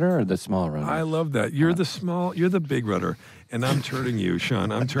big rudder or the small rudder? I love that. You're the big rudder. And I'm turning you,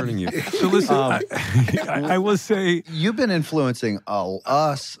 Sean. I'm turning you. So listen, I will say, you've been influencing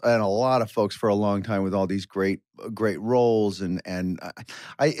us and a lot of folks for a long time with all these great roles, and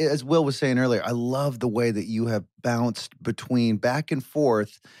I, as Will was saying earlier, I love the way that you have bounced back and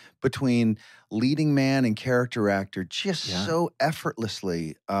forth between leading man and character actor just so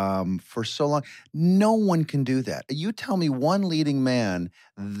effortlessly for so long. No one can do that. You tell me one leading man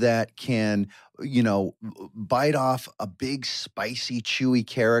that can, bite off a big, spicy, chewy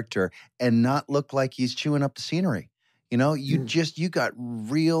character and not look like he's chewing up the scenery. You got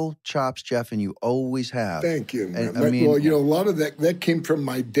real chops, Jeff, and you always have. Thank you. And, a lot of that came from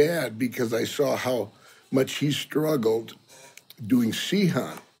my dad, because I saw how much he struggled doing Sea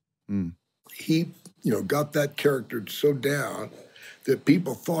Hunt. He, got that character so down that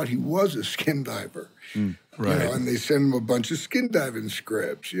people thought he was a skin diver. Right. And they sent him a bunch of skin diving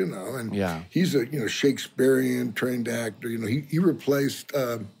scripts, and he's a Shakespearean trained actor. He replaced,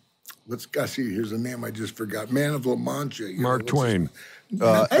 here's a name I just forgot, Man of La Mancha. Mark Twain.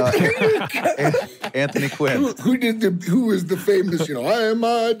 Anthony Quinn. Who was the famous, I am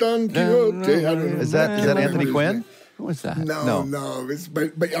Don Quixote. I don't know. Is that Anthony Quinn? Who was that? No.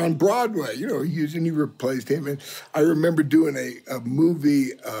 But on Broadway, he replaced him. And I remember doing a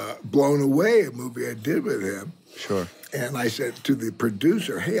movie, Blown Away, a movie I did with him. Sure. And I said to the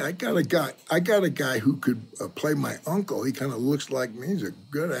producer, "Hey, I got a guy who could play my uncle. He kind of looks like me. He's a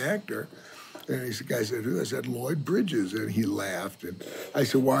good actor." And the guy said, "Who?" I said, "Lloyd Bridges." And he laughed. And I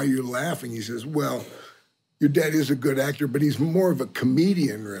said, "Why are you laughing?" He says, "Well, your dad is a good actor, but he's more of a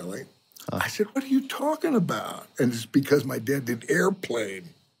comedian, really." I said, "What are you talking about?" And it's because my dad did Airplane.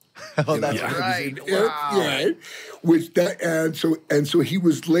 Oh, that's right. Wow. And so he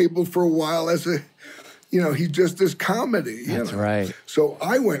was labeled for a while as a, he just does comedy. That's right. So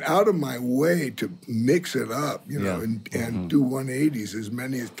I went out of my way to mix it up, and do 180s as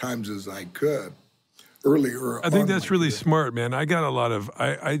many times as I could earlier. I think that's really smart, man. I got a lot of,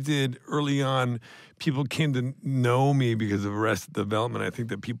 I did early on, people came to know me because of Arrested Development. I think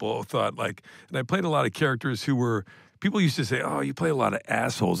that people thought and I played a lot of characters who were, people used to say, "Oh, you play a lot of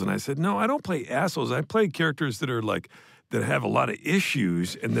assholes." And I said, "No, I don't play assholes. I play characters that are that have a lot of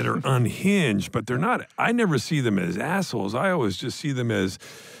issues and that are unhinged, but they're not, I never see them as assholes. I always just see them as,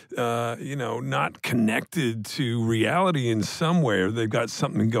 not connected to reality in some way, or they've got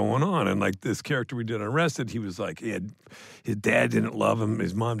something going on." And like this character we did on Arrested, he was like, his dad didn't love him.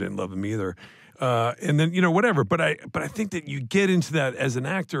 His mom didn't love him either. And then, whatever. But I think that you get into that as an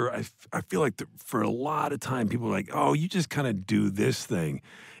actor. I feel like for a lot of time, people are like, "Oh, you just kind of do this thing."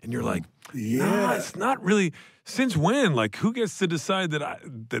 And you're like, "No, it's not really." Since when? Who gets to decide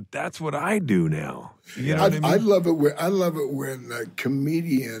that's what I do now? You know what I mean? I love it when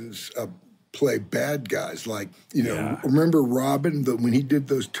comedians play bad guys. Remember Robin, when he did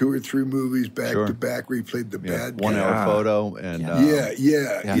those 2 or 3 movies back to back where he played the bad guy? 1 Hour Photo. And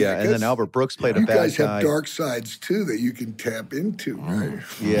and then Albert Brooks played a bad guy. You guys have dark sides, too, that you can tap into, right?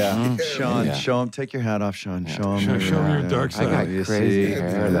 Yeah. Sean, show him. Take your hat off, Sean. Show him your dark side. I got crazy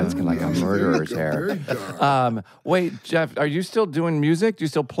hair. That's like a murderer's hair. Wait, Jeff, are you still doing music? Do you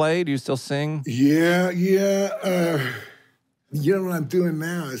still play? Do you still sing? Yeah. What I'm doing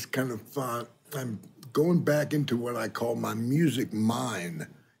now is kind of fun. I'm going back into what I call my music mine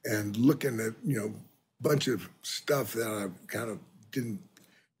and looking at, a bunch of stuff that I kind of didn't,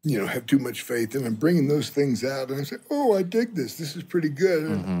 have too much faith in. I'm bringing those things out and I say, "Oh, I dig this. This is pretty good."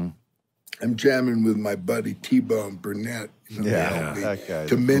 Mm-hmm. I'm jamming with my buddy T-Bone Burnett,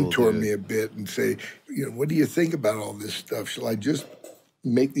 to mentor me a bit and say, "What do you think about all this stuff? Shall I just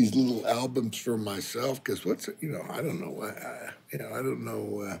make these little albums for myself? Because I don't know. I don't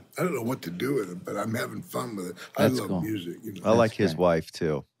know what to do with it, but I'm having fun with it. I love music. I like his wife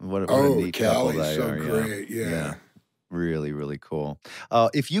too. What a neat couple they so are. Great. Yeah. Really, really cool.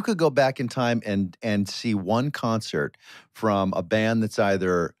 If you could go back in time and see one concert from a band that's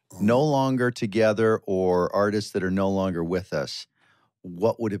either no longer together or artists that are no longer with us,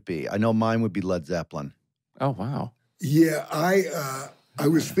 what would it be? I know mine would be Led Zeppelin. Oh, wow. Yeah, I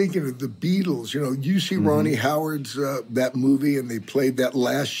was thinking of the Beatles. You see Ronnie Howard's that movie, and they played that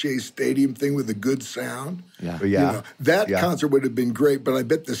last Shea Stadium thing with a good sound. Yeah. That concert would have been great, but I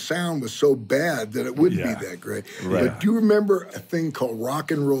bet the sound was so bad that it wouldn't be that great. Right. But do you remember a thing called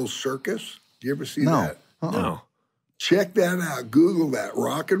Rock and Roll Circus? Do you ever see that? No. Check that out. Google that.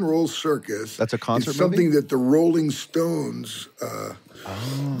 Rock and Roll Circus. That's a concert movie? Something that the Rolling Stones,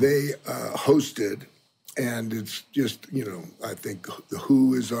 they hosted. And it's just, I think The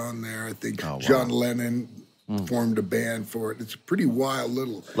Who is on there. I think John Lennon formed a band for it. It's a pretty wild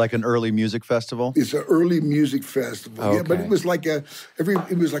little... Like an early music festival? It's an early music festival. Okay. Yeah, but it was like a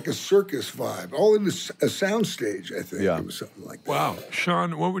circus vibe. All in a soundstage, I think. Yeah. It was something like that. Wow.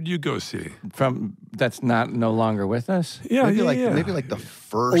 Sean, what would you go see? That's no longer with us? Yeah, maybe like the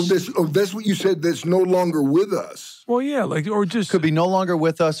first... that's what you said, that's no longer with us. Well, yeah, or just... Could be no longer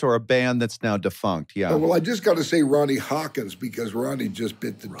with us or a band that's now defunct, yeah. Oh, well, I just got to say Ronnie Hawkins because Ronnie just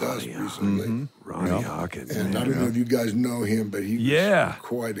bit the dust recently. Mm-hmm. Ronnie Hawkins. And I don't know if you guys know him, but he was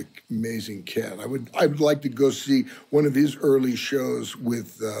quite an amazing cat. I would like to go see one of his early shows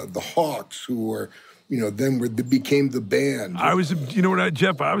with the Hawks, who were... then they became the band.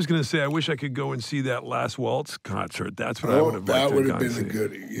 Jeff, I was going to say, I wish I could go and see that Last Waltz concert. That's what I would have liked to That would have been see. a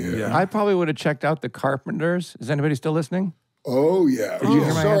goodie, yeah. I probably would have checked out the Carpenters. Is anybody still listening? Oh, yeah. Did you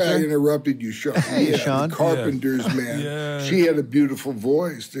hear my Sorry answer? I interrupted you, Sean. Hey, Sean. The Carpenters, man. Yeah. She had a beautiful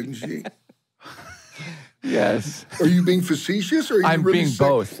voice, didn't she? Yes. Are you being facetious, or are you I'm really being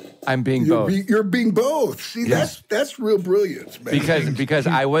both. I'm being both. You're being both. See, that's real brilliance, man. Because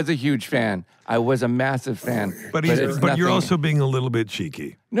I was a huge fan. I was a massive fan. But you're also being a little bit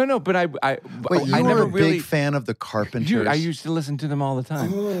cheeky. No, but Wait, you I were never a really, big fan of the Carpenters? I used to listen to them all the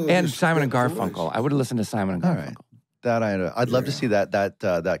time. And Simon and Garfunkel. I would have listened to Simon and Garfunkel. All right. I'd love to see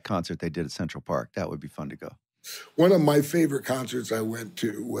that concert they did at Central Park. That would be fun to go. One of my favorite concerts I went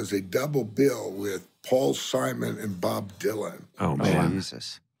to was a double bill with Paul Simon and Bob Dylan. Oh, man.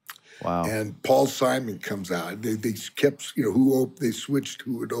 Jesus. Wow. And Paul Simon comes out. They kept, they switched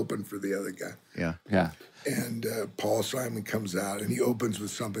who would open for the other guy. Yeah. Yeah. And Paul Simon comes out, and he opens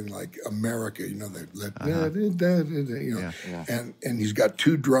with something like America, and he's got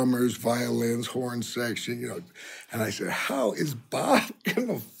two drummers, violins, horn section, And I said, how is Bob going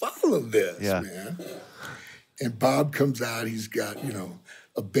to follow this, man? And Bob comes out, he's got,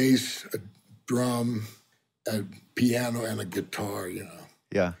 a bass, a drum, a piano, and a guitar,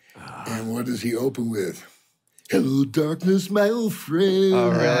 Yeah. And what does he open with? Hello, darkness, my old friend.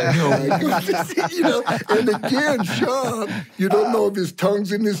 Oh, really? And again, Sean, you don't know if his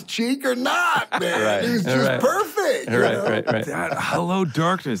tongue's in his cheek or not, man. Right. It's just perfect. Right. Hello,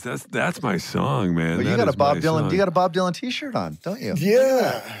 Darkness. That's my song, man. Well, you got a Bob Dylan T-shirt on, don't you?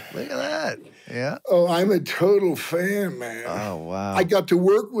 Yeah. Look at that. Yeah. Oh, I'm a total fan, man. Oh, wow. I got to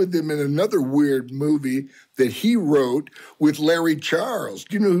work with him in another weird movie that he wrote with Larry Charles.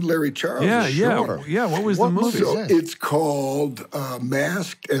 Do you know who Larry Charles is? Yeah. Yeah, what was the movie? So it's called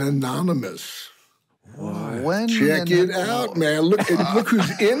Masked and Anonymous. What? Check it out, man. Look who's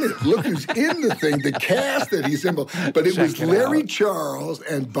in it. Look who's in the thing, the cast that he's in. But it was Larry Charles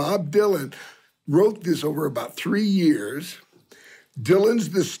and Bob Dylan wrote this over about 3 years.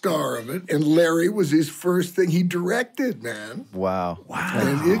 Dylan's the star of it, and Larry was his first thing he directed, man. Wow.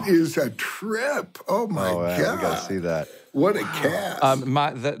 And it is a trip. Oh, my God. We got to see that. What a cast.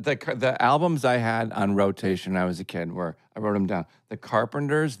 The albums I had on rotation when I was a kid were, I wrote them down, the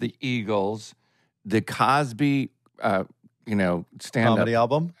Carpenters, the Eagles, the Cosby, stand-up. Comedy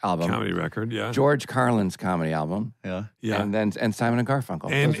album? Comedy record, yeah. George Carlin's comedy album. Yeah. And Simon and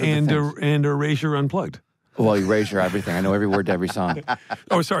Garfunkel. And Erasure Unplugged. Well, Erasure, everything. I know every word to every song.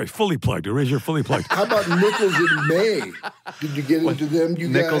 Oh, sorry, Fully Plugged. Erasure Fully Plugged. How about Nichols and May? Did you get into them, you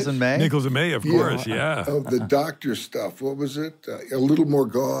guys? Nichols and May? Nichols and May, of course, yeah. Of the doctor stuff. What was it? A Little More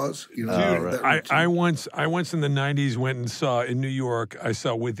Gauze? Dude, I once in the 90s went and saw in New York, I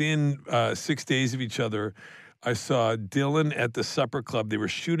saw within 6 days of each other, I saw Dylan at the Supper Club. They were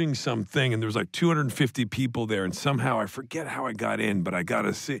shooting something, and there was like 250 people there. And somehow, I forget how I got in, but I got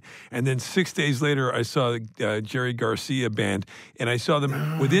to see. And then 6 days later, I saw the Jerry Garcia band, and I saw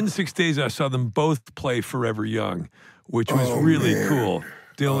them, within 6 days, I saw them both play Forever Young, which was really cool.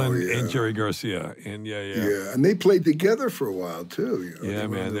 Dylan and Jerry Garcia. And Yeah, and they played together for a while, too. Yeah,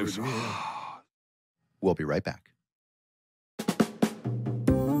 man. We'll be right back.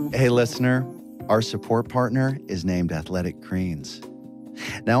 Hey, listener. Our support partner is named Athletic Greens.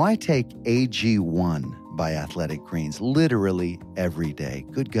 Now, I take AG1 by Athletic Greens literally every day.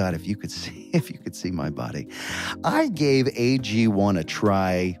 Good God, if you could see my body. I gave AG1 a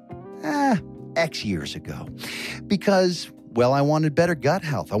try X years ago because, well, I wanted better gut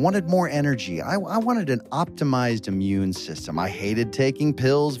health. I wanted more energy. I wanted an optimized immune system. I hated taking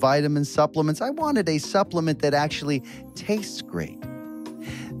pills, vitamin supplements. I wanted a supplement that actually tastes great.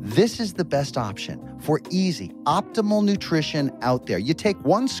 This is the best option for easy, optimal nutrition out there. You take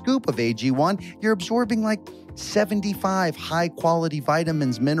 1 scoop of AG1, you're absorbing like 75 high-quality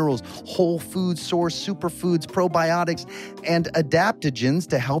vitamins, minerals, whole food source, superfoods, probiotics, and adaptogens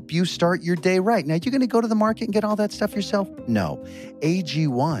to help you start your day right. Now, you're going to go to the market and get all that stuff yourself? No.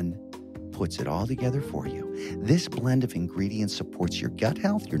 AG1 puts it all together for you. This blend of ingredients supports your gut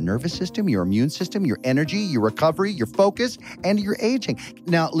health, your nervous system, your immune system, your energy, your recovery, your focus, and your aging.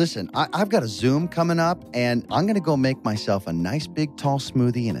 Now, listen, I've got a Zoom coming up, and I'm going to go make myself a nice big tall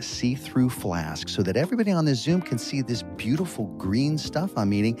smoothie in a see-through flask so that everybody on this Zoom can see this beautiful green stuff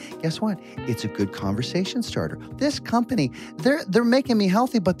I'm eating. Guess what? It's a good conversation starter. This company, they're making me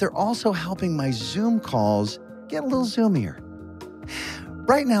healthy, but they're also helping my Zoom calls get a little zoomier.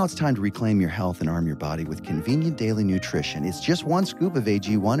 Right now, it's time to reclaim your health and arm your body with convenient daily nutrition. It's just 1 scoop of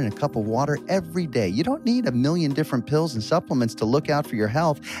AG1 and a cup of water every day. You don't need a million different pills and supplements to look out for your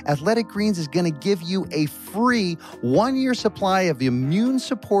health. Athletic Greens is going to give you a free 1-year supply of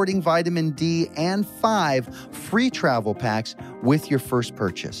immune-supporting vitamin D and 5 free travel packs with your first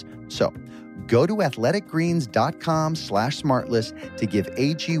purchase. So, go to athleticgreens.com/smartless to give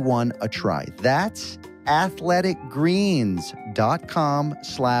AG1 a try. That's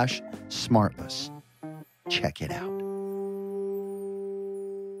athleticgreens.com/smartless. Check it out.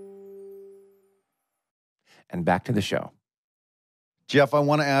 And back to the show. Jeff, I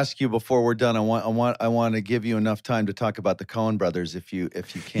want to ask you before we're done. I want to give you enough time to talk about the Coen brothers, if you can.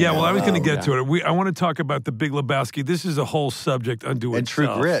 Yeah, well, I was going to get to it. I want to talk about the Big Lebowski. This is a whole subject unto and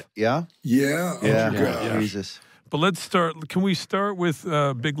itself. True Grit. Yeah. Yeah. Yeah. Jesus. But let's start. Can we start with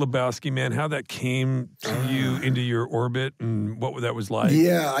Big Lebowski, man? How that came to you into your orbit and what that was like?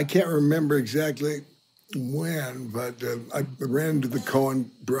 Yeah, I can't remember exactly when, but I ran into the Coen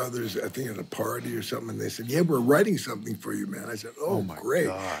brothers, I think at a party or something, and they said, "Yeah, we're writing something for you, man." I said, "Oh my great,"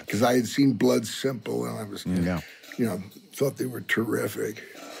 because I had seen Blood Simple, and I was, thought they were terrific.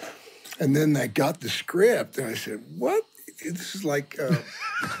 And then I got the script, and I said, "What? This is like." A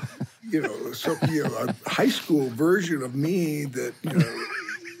high school version of me that,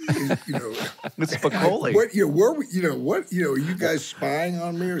 It's Spicoli. Are you guys spying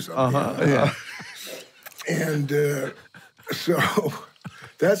on me or something? Yeah. And so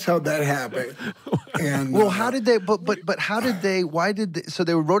that's how that happened. And well, how did they? But how did they? Why did they? So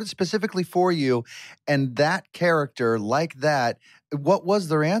they wrote it specifically for you, and that character like that. What was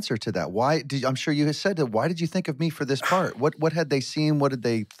their answer to that? Why did I'm sure you said that? Why did you think of me for this part? What had they seen? What did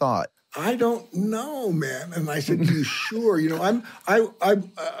they thought? I don't know, man. And I said, "You sure?" I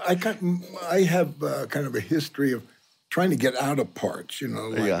have kind of a history of trying to get out of parts. I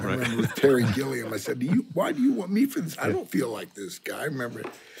remember with Terry Gilliam, I said, "Why do you want me for this? I don't feel like this guy." I remember,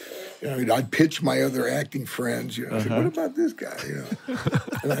 I'd pitch my other acting friends. I said, "What about this guy?"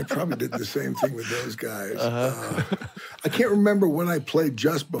 And I probably did the same thing with those guys. I can't remember when I played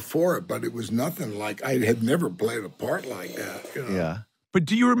just before it, but it was nothing like I had never played a part like that. Yeah. But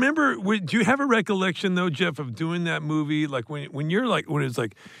do you remember? Do you have a recollection though, Jeff, of doing that movie? Like when it's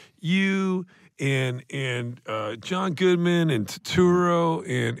like you and John Goodman and Turturro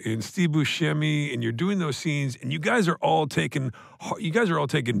and Steve Buscemi, and you're doing those scenes, and you guys are all taking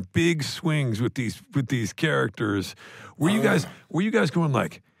big swings with these characters. Were you guys going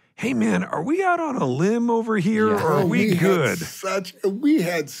like, "Hey man, are we out on a limb over here, or are we good?" We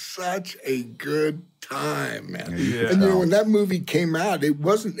had such a good time, man. Yeah. And when that movie came out,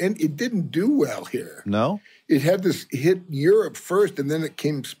 it didn't do well here. No? It had this hit Europe first, and then it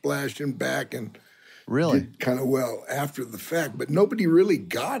came splashing back and did kind of well after the fact. But nobody really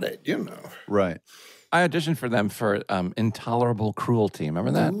got it, Right. I auditioned for them for Intolerable Cruelty.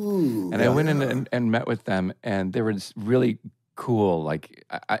 Remember that? Ooh, and I went in and met with them, and they were just really cool. Like,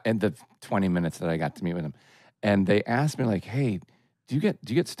 in the 20 minutes that I got to meet with them, and they asked me like, "Hey, do you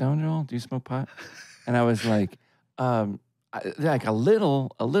get stoned at all? Do you smoke pot?" And I was like, like a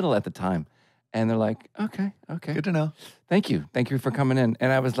little at the time. And they're like, okay. Good to know. Thank you for coming in.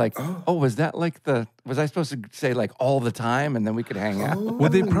 And I was like, was that like was I supposed to say like all the time and then we could hang out? Well,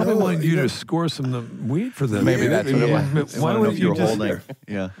 they probably wanted you to score some weed for them. Maybe that's what it was. Why don't you just holding?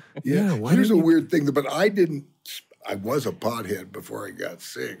 Yeah. Here's a weird thing, but I was a pothead before I got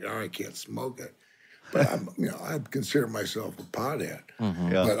sick. Now I can't smoke it. But I consider myself a pothead.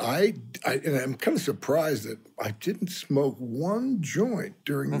 Mm-hmm. Yeah. But I'm kind of surprised that I didn't smoke one joint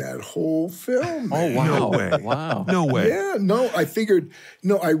during that whole film. Man. Oh, wow. No way. Wow. No way. Yeah, no, I figured,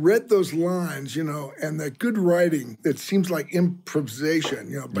 I read those lines, and that good writing, it seems like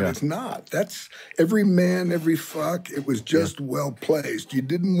improvisation, but it's not. That's every man, every fuck. It was just well placed. You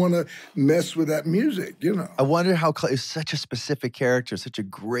didn't want to mess with that music, I wonder how it's such a specific character, such a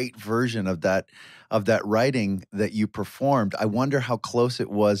great version of that writing that you performed. I wonder how close it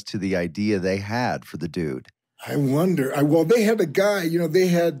was to the idea they had for the dude. I wonder. Well, they had a guy, they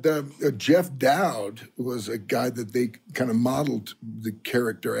had Jeff Dowd was a guy that they kind of modeled the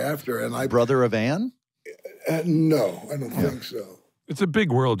character after. And Brother of Anne? No, I don't think so. It's a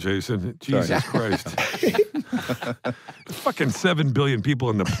big world, Jason. Jesus Christ. There's fucking 7 billion people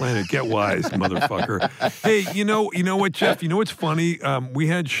on the planet. Get wise, motherfucker. Hey, you know what, Jeff? You know what's funny? We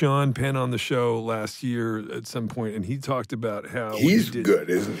had Sean Penn on the show last year at some point, and he talked about how he's good,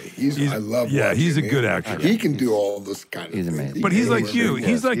 isn't he? I love. Yeah, he's a good actor. He can do all this kind of. He's amazing. But he's like you.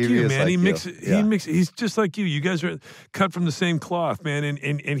 He's like you, man. He mixes. He's just like you. You guys are cut from the same cloth, man.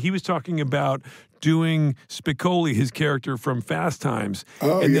 And he was talking about doing Spicoli, his character from Fast Times.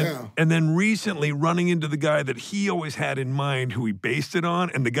 And then recently running into the guy that he always had in mind who he based it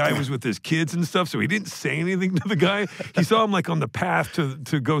on, and the guy was with his kids and stuff, so he didn't say anything to the guy. He saw him like on the path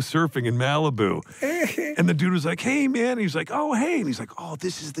to go surfing in Malibu. And the dude was like, "Hey, man." And he was like, "Oh, hey." And he's like, "Oh,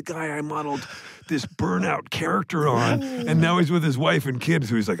 this is the guy I modeled this burnout character on." And now he's with his wife and kids,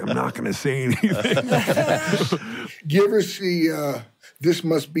 so he's like, "I'm not going to say anything." Do you ever see This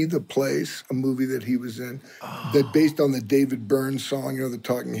Must Be the Place, a movie that he was in, that based on the David Byrne song, the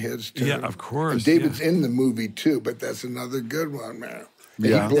Talking Heads tune? Yeah, of course. And David's in the movie too, but that's another good one, man.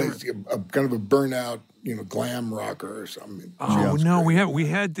 Yeah. He plays a kind of a burnout, glam rocker or something. Oh no, we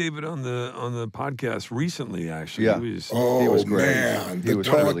had David on the podcast recently. Actually, Yeah. he was great. Man, He the was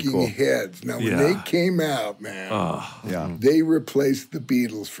Talking really cool. Heads. Now, when they came out, man, they replaced the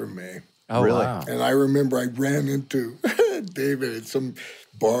Beatles for me. Oh, Really? wow. And I remember I ran into David at some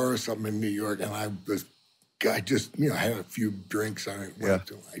bar or something in New York, and I just, had a few drinks on it.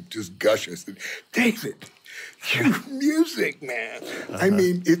 I just gushed. I said, David, your music, man. I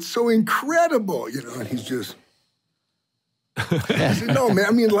mean, it's so incredible, and he's just... I said, no, man,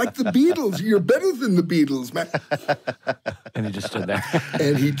 I mean, like the Beatles. You're better than the Beatles, man. And he just stood there.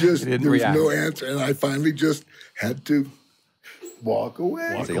 And there was react. no answer. And I finally just had to walk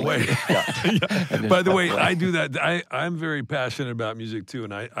away. Walk away. Yeah. By the way, I do that. I'm very passionate about music, too,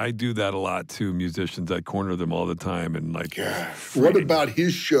 and I do that a lot, too, musicians. I corner them all the time. And what about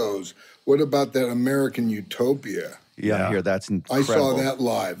his shows? What about that American Utopia? Yeah, I hear that's incredible. I saw that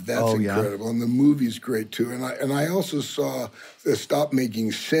live. That's incredible. And the movie's great, too. And I also saw the Stop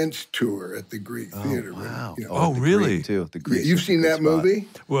Making Sense tour at the Greek Theater. Wow. Really? Greek, too. The Greek. You've seen that movie?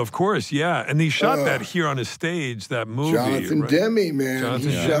 Well, of course, yeah. And he shot that here on his stage, that movie. Jonathan Demme, man. Jonathan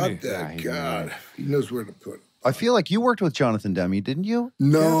He Demme. shot that. God, he knows where to put it. I feel like you worked with Jonathan Demme, didn't you?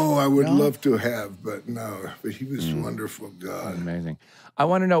 No, I would love to have, but no. But he was wonderful, God. Amazing. I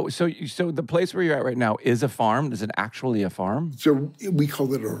want to know, so the place where you're at right now is a farm? Is it actually a farm? So we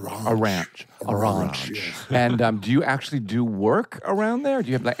call it a ranch. A ranch. A ranch, yes. And do you actually do work around there? Do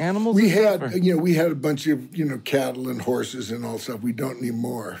you have like animals? We and had, stuff, or- we had a bunch of, cattle and horses and all stuff. We don't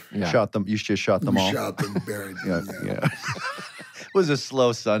anymore. Yeah. Shot them. You just shot them We all. shot them, buried them. Yeah. It was a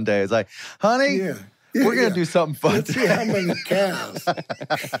slow Sunday. It's like, honey, Yeah. we're gonna do something fun. Let's see how many cows.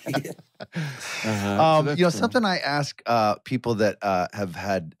 Something I ask people that have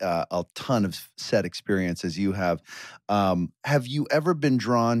had a ton of set experience as you have you ever been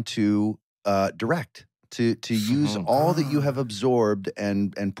drawn to direct, to use all that you have absorbed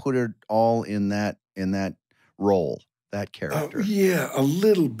and put it all in that role, that character? Yeah, a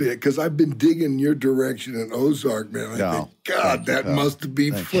little bit, because I've been digging your direction in Ozark, man. I think, God, that must be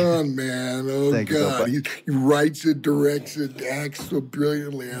fun, man. Oh, God. He writes it, directs it, acts so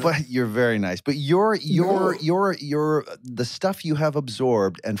brilliantly. But you're very nice. But your the stuff you have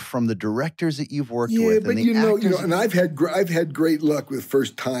absorbed, and from the directors that you've worked with, but and the actors, and I've had great luck with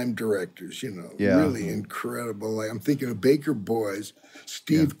first-time directors. Really incredible. Like, I'm thinking of Baker Boys,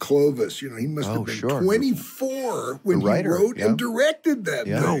 Steve Clovis. He must have been 24 when he wrote and directed that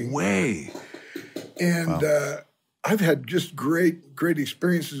thing. No way. And I've had just great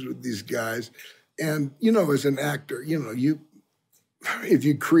experiences with these guys. And, as an actor, if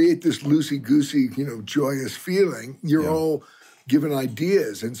you create this loosey-goosey, joyous feeling, you're all given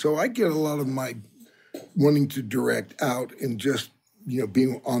ideas. And so I get a lot of my wanting to direct out and just,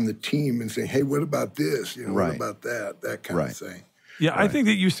 being on the team and saying, hey, what about this? What about that kind of thing. Yeah, I think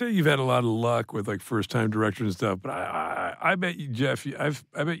that you say you've had a lot of luck with like first-time directors and stuff, but I bet you, Jeff,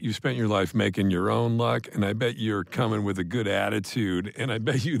 I bet you spent your life making your own luck, and I bet you're coming with a good attitude, and I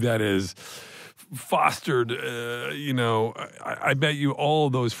bet you that is fostered, I bet you all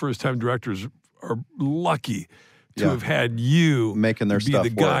of those first-time directors are lucky to have had you making their be stuff the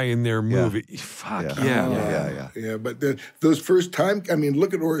guy work. in their movie. Fuck yeah. Yeah, but those first time,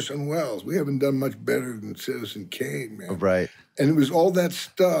 look at Orson Welles. We haven't done much better than Citizen Kane, man. Right. And it was all that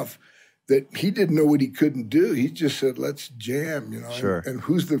stuff that he didn't know what he couldn't do. He just said, let's jam, Sure. And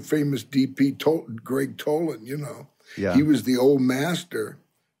who's the famous DP? Greg Tolan, Yeah. He was the old master.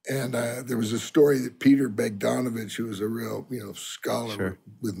 And there was a story that Peter Bogdanovich, who was a real, scholar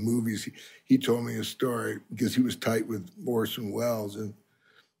with movies, he told me a story because he was tight with Orson Welles. And,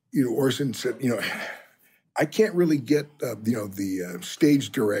 Orson said, I can't really get, the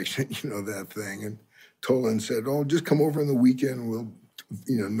stage direction, that thing. And Tolan said, oh, just come over on the weekend and we'll,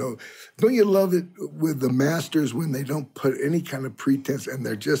 don't you love it with the masters when they don't put any kind of pretense and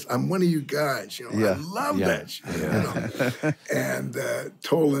they're just, I'm one of you guys, I love that shit, And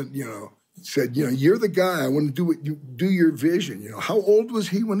Tolan, said, you're the guy, I want to do your vision, How old was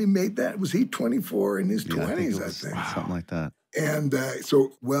he when he made that? Was he 24 in his 20s, I think. Something like that. And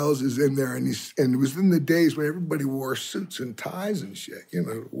so Wells is in there, and it was in the days when everybody wore suits and ties and shit,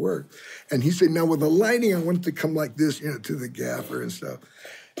 to work. And he said, now with the lighting, I want it to come like this, to the gaffer and stuff.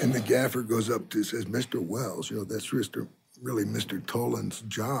 And the gaffer goes up to says, Mr. Wells, that's really Mr. Tolan's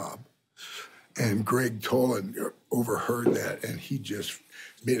job. And Greg Tolan overheard that, and he just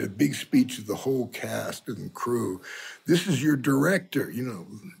made a big speech to the whole cast and crew. This is your director,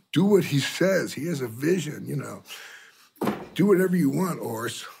 do what he says. He has a vision, Do whatever you want,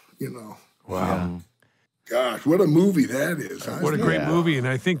 Ors, Wow. Yeah. Gosh, what a movie that is. Huh? What a great movie. And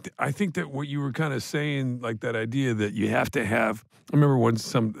I think that what you were kind of saying, like that idea that you have to have, I remember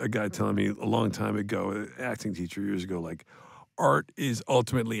once a guy telling me a long time ago, an acting teacher years ago, like, art is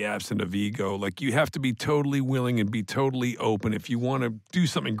ultimately absent of ego. Like, you have to be totally willing and be totally open. If you want to do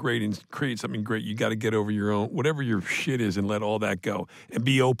something great and create something great, you got to get over your own, whatever your shit is, and let all that go and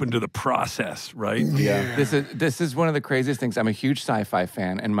be open to the process, right? Yeah. This is one of the craziest things. I'm a huge sci-fi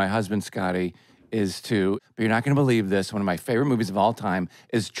fan, and my husband, Scotty, is too. But you're not going to believe this. One of my favorite movies of all time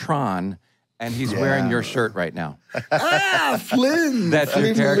is Tron, and he's wearing your shirt right now. Flynn. That's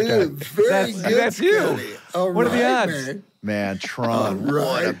your character. Very good. That's you. All What are the right, odds? Man, Tron,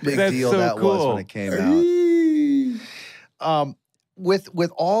 what a big That's deal so that was cool. when it came out.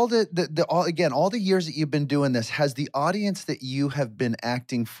 With all all the years that you've been doing this, has the audience that you have been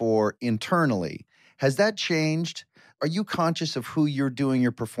acting for internally, has that changed? Are you conscious of who you're doing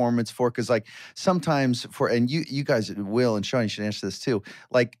your performance for? Because like sometimes and you guys, Will and Sean, you should answer this too.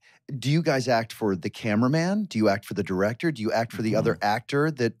 Like, do you guys act for the cameraman? Do you act for the director? Do you act for the other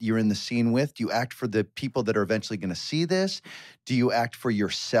actor that you're in the scene with? Do you act for the people that are eventually going to see this? Do you act for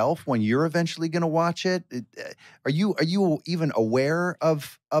yourself when you're eventually going to watch it? Are you even aware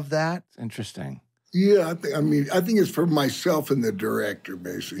of that? It's interesting. Yeah, I think it's for myself and the director,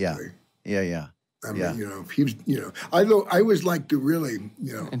 basically. Yeah. I mean, he was, I always like to really,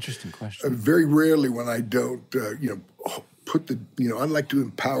 Interesting question. Very rarely when I don't, put the, I like to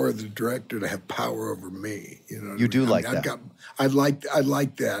empower the director to have power over me. You do like that. I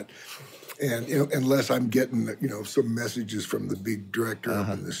like that. And unless I'm getting, some messages from the big director up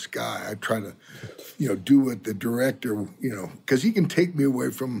in the sky, I try to, do what the director, because he can take me away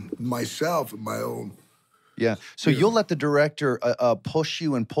from myself and my own. Yeah. So you'll let the director push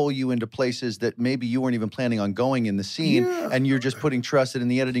you and pull you into places that maybe you weren't even planning on going in the scene, and you're just putting trust that in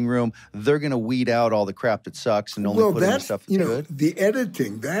the editing room, they're going to weed out all the crap that sucks and only put in the stuff that's good. The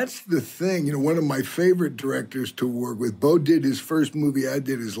editing, that's the thing. One of my favorite directors to work with, Bo did his first movie, I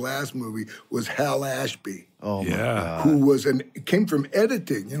did his last movie, was Hal Ashby. Oh, my God. Who came from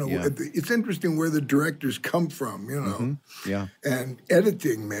editing. It's interesting where the directors come from, Yeah. And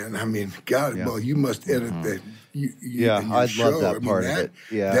editing, man, I mean, God, well, you must edit that. I'd love that part of it.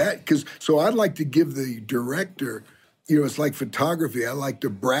 Yeah. So I'd like to give the director, it's like photography. I like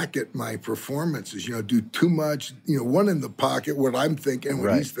to bracket my performances, do too much, one in the pocket, what I'm thinking,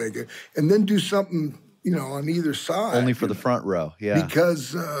 what he's thinking, and then do something, on either side. Only for the front row, yeah.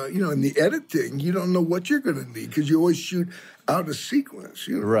 Because, in the editing, you don't know what you're going to need because you always shoot out of sequence.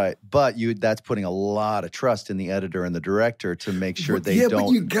 Right. But that's putting a lot of trust in the editor and the director to make sure they don't. Yeah, but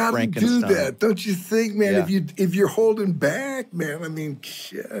you got to do that, don't you think, man? Yeah. If you're holding back, man, I mean,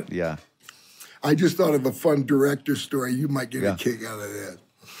 shit. Yeah. I just thought of a fun director story. You might get a kick out of that.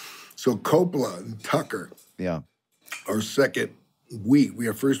 So Coppola and Tucker. Yeah. Our second week,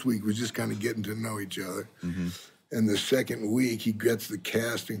 our first week was just kind of getting to know each other. Mm-hmm. And the second week, he gets the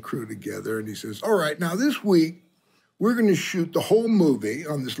cast and crew together, and he says, all right, now this week, we're going to shoot the whole movie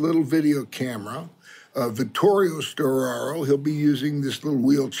on this little video camera. Vittorio Storaro, he'll be using this little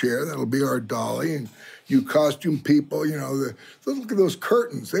wheelchair. That'll be our dolly. And you costume people, look at those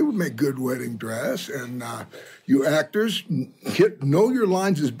curtains. They would make good wedding dress. And you actors, know your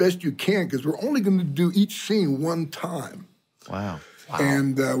lines as best you can because we're only going to do each scene one time. Wow.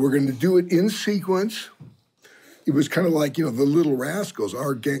 And we're going to do it in sequence. It was kind of like, the Little Rascals,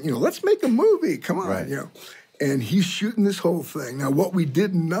 our gang, let's make a movie. Come on, And he's shooting this whole thing. Now, what we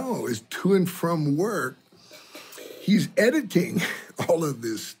didn't know is to and from work, he's editing all of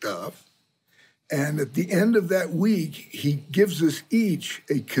this stuff. And at the end of that week, he gives us each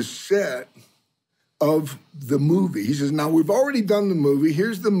a cassette of the movie. He says, now we've already done the movie.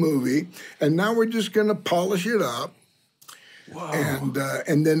 Here's the movie. And now we're just going to polish it up. Wow.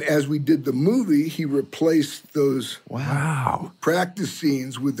 And then as we did the movie, he replaced those practice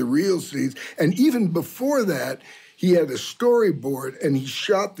scenes with the real scenes. And even before that, he had a storyboard, and he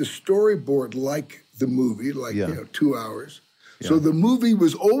shot the storyboard like the movie, 2 hours. Yeah. So the movie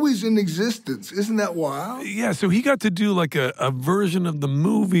was always in existence. Isn't that wild? Yeah, so he got to do like a version of the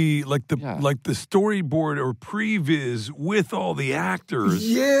movie, like the storyboard or previs with all the actors.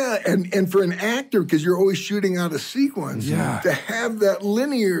 Yeah, and for an actor, because you're always shooting out a sequence, to have that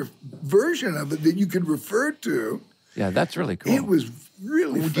linear version of it that you could refer to. Yeah, that's really cool. It was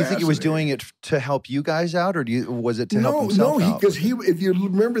really Do you think he was doing it to help you guys out, or was it to help himself out? No, because if you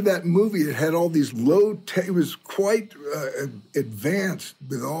remember that movie, it had all these low-tech, it was quite advanced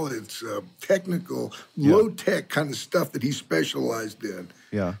with all its technical, low-tech kind of stuff that he specialized in.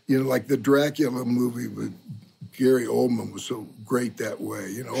 Yeah. Like the Dracula movie with Gary Oldman was so great that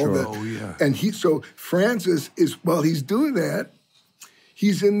way, all that. Oh, yeah. And so Francis while he's doing that,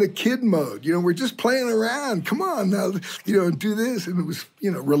 he's in the kid mode. We're just playing around. Come on now, do this. And it was,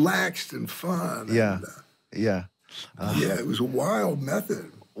 relaxed and fun. Yeah. And, yeah. Yeah, it was a wild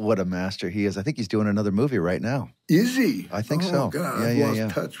method. What a master he is. I think he's doing another movie right now. Is he? I think so. God, I've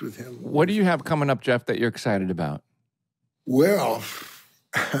lost touch with him. What do you have coming up, Jeff, that you're excited about? Well,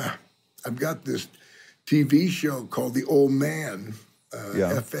 I've got this TV show called The Old Man,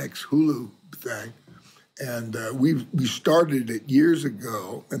 FX Hulu thing. And we started it years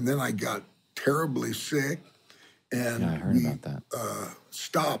ago, and then I got terribly sick. And I heard about that.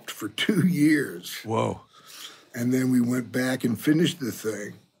 Stopped for 2 years. Whoa. And then we went back and finished the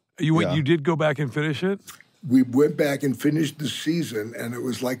thing. You did go back and finish it? We went back and finished the season, and it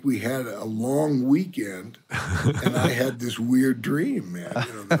was like we had a long weekend, and I had this weird dream, man.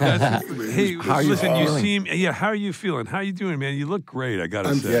 Hey, listen, you seem, how are you feeling? How are you doing, man? You look great, I got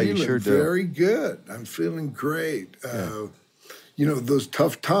to say. I'm feeling very good. I'm feeling great. Those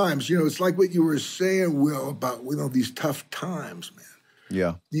tough times, it's like what you were saying, Will, about, these tough times, man.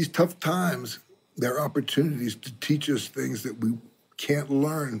 Yeah. These tough times, they're opportunities to teach us things that we can't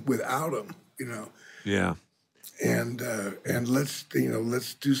learn without them, Yeah. And let's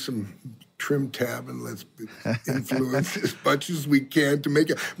do some trim tab and let's influence as much as we can to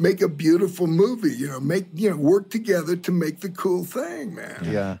make a beautiful movie. Work together to make the cool thing, man.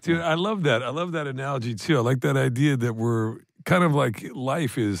 Yeah, dude, I love that. I love that analogy too. I like that idea that we're kind of like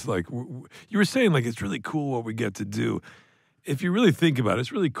life is like you were saying. Like it's really cool what we get to do. If you really think about it,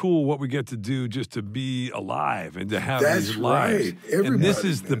 it's really cool what we get to do just to be alive and to have these lives. Right. Everybody, and this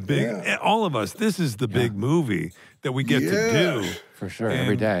is the big, all of us, this is the big movie that we get to do. For sure,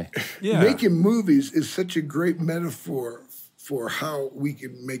 every day. Yeah. Making movies is such a great metaphor for how we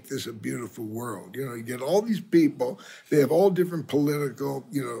can make this a beautiful world. You get all these people, they have all different political,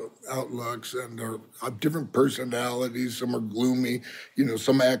 outlooks and have different personalities. Some are gloomy,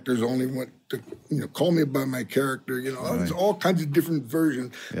 some actors only want to, call me by my character, There's all kinds of different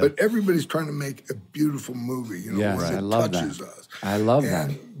versions, but everybody's trying to make a beautiful movie, one that touches us. I love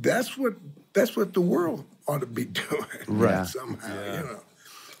and that's what the world ought to be doing somehow,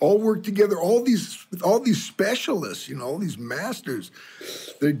 all work together. All these specialists, all these masters,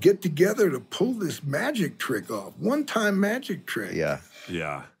 they get together to pull this magic trick off. One-time magic trick. Yeah.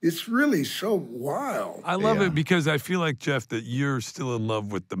 Yeah. It's really so wild. I love it because I feel like, Jeff, that you're still in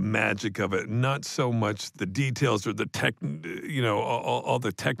love with the magic of it, not so much the details or the all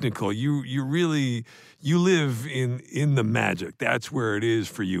the technical. You really live in the magic. That's where it is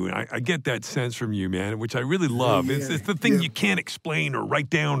for you. And I get that sense from you, man, which I really love. Yeah, it's the thing you can't explain or write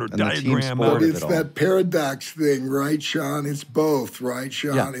down or and diagram out. But it's that paradox thing, right, Sean? It's both, right,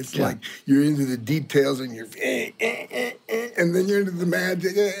 Sean? Yeah, it's like you're into the details and you're and then you're into the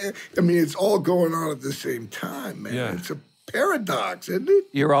magic. I mean, it's all going on at the same time, man. Yeah. It's a paradox, isn't it?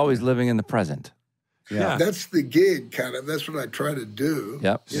 You're always living in the present. Yeah. That's the gig, kind of. That's what I try to do.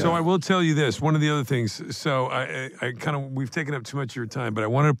 Yep. So I will tell you this. One of the other things. So we've taken up too much of your time, but I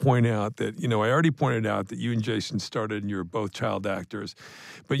wanted to point out that I already pointed out that you and Jason started, and you're both child actors,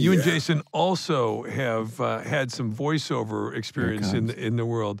 but you and Jason also have had some voiceover experience in the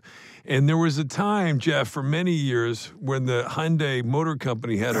world. And there was a time, Jeff, for many years when the Hyundai Motor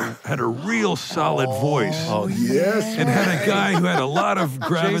Company had a real solid voice. Oh, yes. And had a guy who had a lot of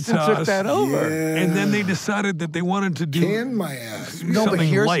gravitas. Jason took that over. Yeah. And then they decided that they wanted to do Can my ass. No, but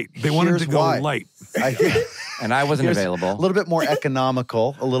something light. They wanted to go why. light. And I wasn't available. A little bit more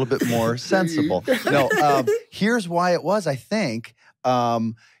economical, a little bit more sensible. No, here's why it was, I think.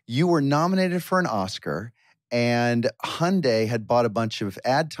 You were nominated for an Oscar, and Hyundai had bought a bunch of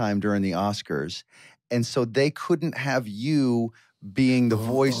ad time during the Oscars, and so they couldn't have you being the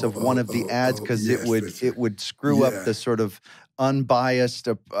voice of one of the ads because it would screw up the sort of unbiased,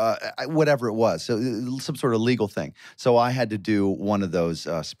 whatever it was. So some sort of legal thing. So I had to do one of those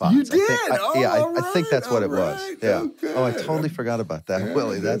spots. You did? I think that's what it was. Yeah. Okay. Oh, I totally forgot about that,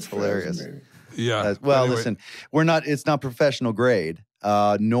 Willie. That's hilarious. Yeah. Well, Anyway. listen, it's not professional grade,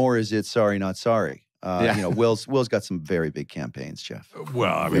 nor is it sorry, not sorry. Will's got some very big campaigns, Jeff.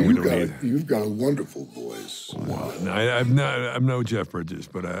 Well, I mean, we don't need. You've got a wonderful voice. Well, no, I'm no Jeff Bridges,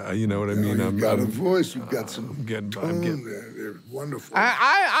 but you know what I mean. You've got a voice. You've got some I'm getting. They're wonderful.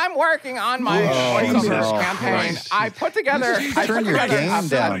 I'm working on my voiceover campaign. Christ. I put together Turn your game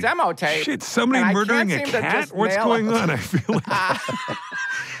down. a demo tape. Shit, somebody and I murdering can't a seem to cat? just What's nail going it. on? I feel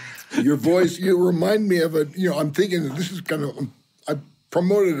like. Your voice, you remind me of I'm thinking that this is kind of, I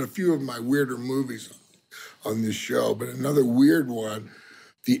promoted a few of my weirder movies on this show, but another weird one,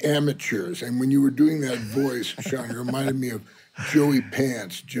 The Amateurs. And when you were doing that voice, Sean, it reminded me of Joey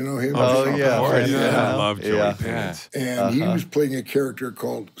Pants. Do you know him? Oh, yeah. Of course. Yeah. I love Joey Pants. And he was playing a character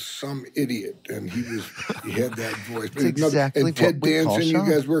called Some Idiot, and he had that voice. It's exactly and Ted what we call Danson, Sean.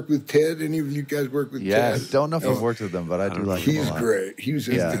 you guys work with Ted? Any of you guys work with Ted? Don't know if I've worked with him, but I do like him a He's lot. great. He's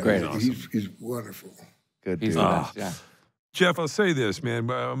great. He's wonderful. Good dude. He's the best, yeah. Jeff, I'll say this, man.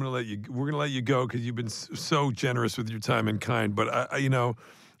 We're going to let you go because you've been so generous with your time and kind. But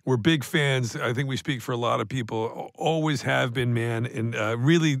we're big fans. I think we speak for a lot of people. Always have been, man, and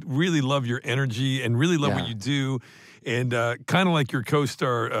really, really love your energy and really love what you do. And kind of like your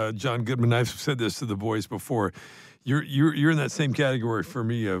co-star John Goodman. I've said this to the boys before. You're in that same category for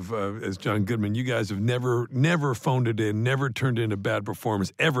me as John Goodman. You guys have never phoned it in, never turned in a bad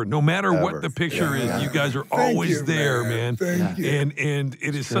performance ever. No matter what the picture is, you guys are always there, man. Thank you. And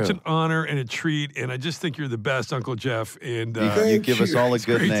it is such an honor and a treat. And I just think you're the best, Uncle Jeff. And you give us all a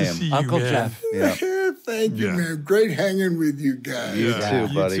good great to name, see you, Uncle man. Jeff. Yeah. Thank you, man. Great hanging with you guys. You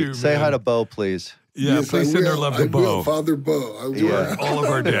too, buddy. You too, Say man. hi to Bo, please. Yeah, Yes, please I send our will. love to I will. Bo. Father Bo. I will. Yeah. All of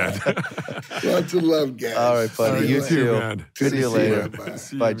our dad. Lots of love, guys. All right, buddy. All right, you you too, too. man. See you later. Bye.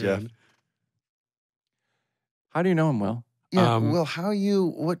 See you, Bye, man. Jeff. How do you know him, Will? Yeah. Well, how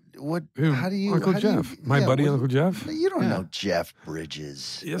you? How do you? Uncle how do you- Jeff. My buddy, Uncle Jeff. You don't know Jeff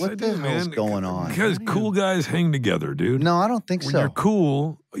Bridges. Yes, what I the do, hell's man. going on? Because cool guys hang together, dude. No, I don't think When so. you're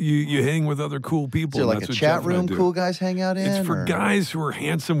cool, you hang with other cool Is people. there and like that's a what chat Jeff and I room do. cool guys hang out in? It's for or- guys who are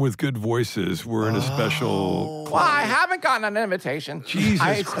handsome with good voices. We're in a special. Well, I haven't gotten an invitation. Jesus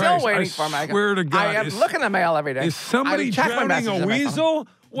I'm Christ, still waiting I for my. swear to God, I am is- looking in the mail every day. Is somebody I check my drowning messages a on my phone. weasel?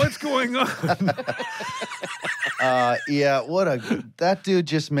 What's going on? Yeah, that dude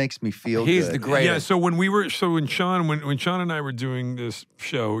just makes me feel He's good. the greatest. Yeah, so when Sean and I were doing this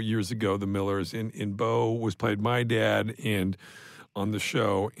show years ago, The Millers, and Bo played my dad and on the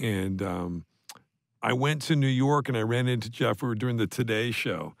show, and I went to New York and I ran into Jeff. We were doing the Today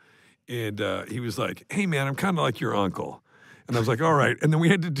Show, and he was like, "Hey man, I'm kind of like your uncle." And I was like, all right. And then we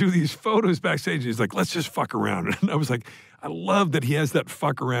had to do these photos backstage. He's like, let's just fuck around. And I was like, I love that he has that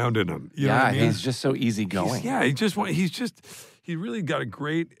fuck around in him. You know what I mean? He's just so easygoing. He really got a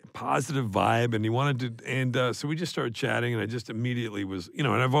great positive vibe, and he wanted to, and so we just started chatting, and I just immediately was, and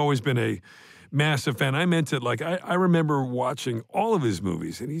I've always been a massive fan. I meant it, like, I remember watching all of his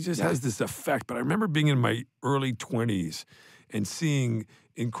movies, and he just has this effect, but I remember being in my early 20s and seeing,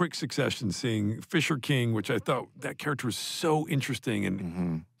 in quick succession, seeing Fisher King, which I thought that character was so interesting,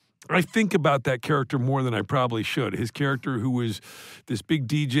 and I think about that character more than I probably should. His character, who was this big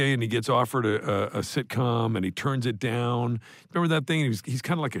DJ, and he gets offered a sitcom, and he turns it down. Remember that thing? He's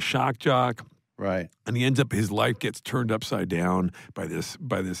kind of like a shock jock, Right. and he ends up, his life gets turned upside down by this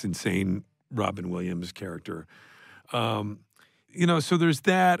insane Robin Williams character. So there's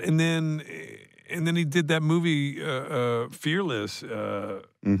that, and then he did that movie Fearless.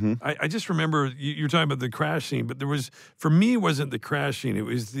 I just remember you're talking about the crash scene, but for me, it wasn't the crash scene. It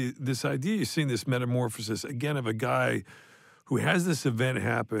was this idea, you've seen this metamorphosis again of a guy who has this event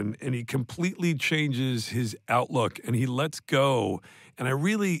happen, and he completely changes his outlook, and he lets go. And it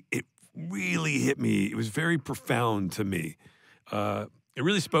really hit me. It was very profound to me. It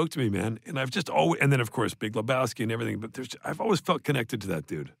really spoke to me, man. And I've just always, and then of course Big Lebowski and everything. But I've always felt connected to that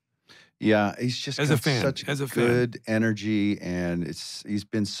dude. Yeah, he's just As got a fan, such good energy, and he's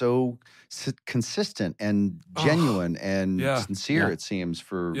been so consistent and genuine and sincere. It seems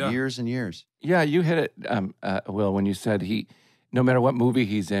for years and years. Yeah, you hit it, Will, when you said no matter what movie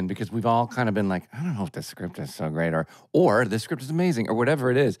he's in, because we've all kind of been like, I don't know if the script is so great, or the script is amazing, or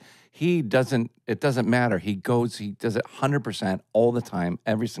whatever it is. It doesn't matter. He does it 100% all the time,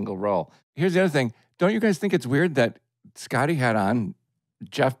 every single role. Here's the other thing. Don't you guys think it's weird that Scotty had on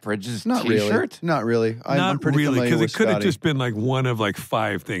Jeff Bridges' Not T-shirt? Really. Not really. I'm pretty really, familiar with because it could have Scotty. just been like one of like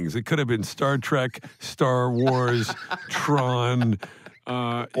 5 things. It could have been Star Trek, Star Wars, Tron,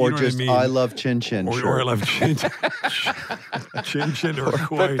 or you know just what I mean? I love Chin Chin. Or I love Chin Chin or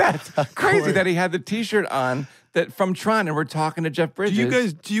Koi. But that's crazy that he had the T-shirt on from Tron, and we're talking to Jeff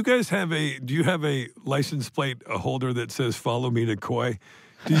Bridges. Do you guys have a license plate holder that says "Follow me to Koi"?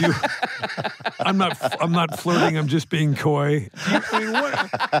 Do you? I'm not flirting. I'm just being coy. What's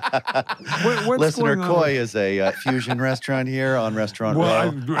Listener, going on? Koi is a fusion restaurant here on Restaurant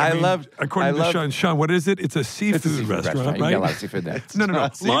Row. According to Sean. Sean, what is it? It's a seafood restaurant, You right? get a lot of seafood there. No.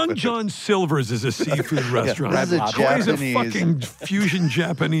 Long John Silver's is a seafood restaurant. This is a Koi's a Japanese. fucking fusion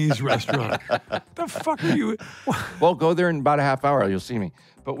Japanese restaurant. The fuck are you? Well, go there in about a half hour. You'll see me.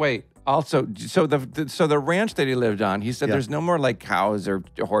 But wait. Also, so the ranch that he lived on, he said there's no more like cows or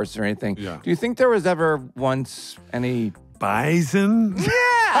horses or anything. Yeah. Do you think there was ever once any Bison?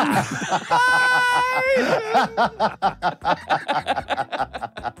 Yeah.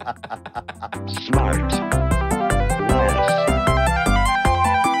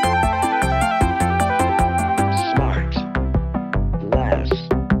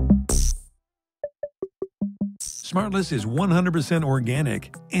 SmartLess is 100%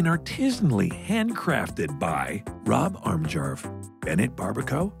 organic and artisanally handcrafted by Rob Armjarv, Bennett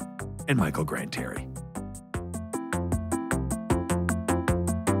Barbaco, and Michael Granteri.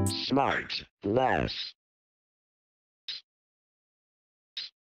 SmartLess.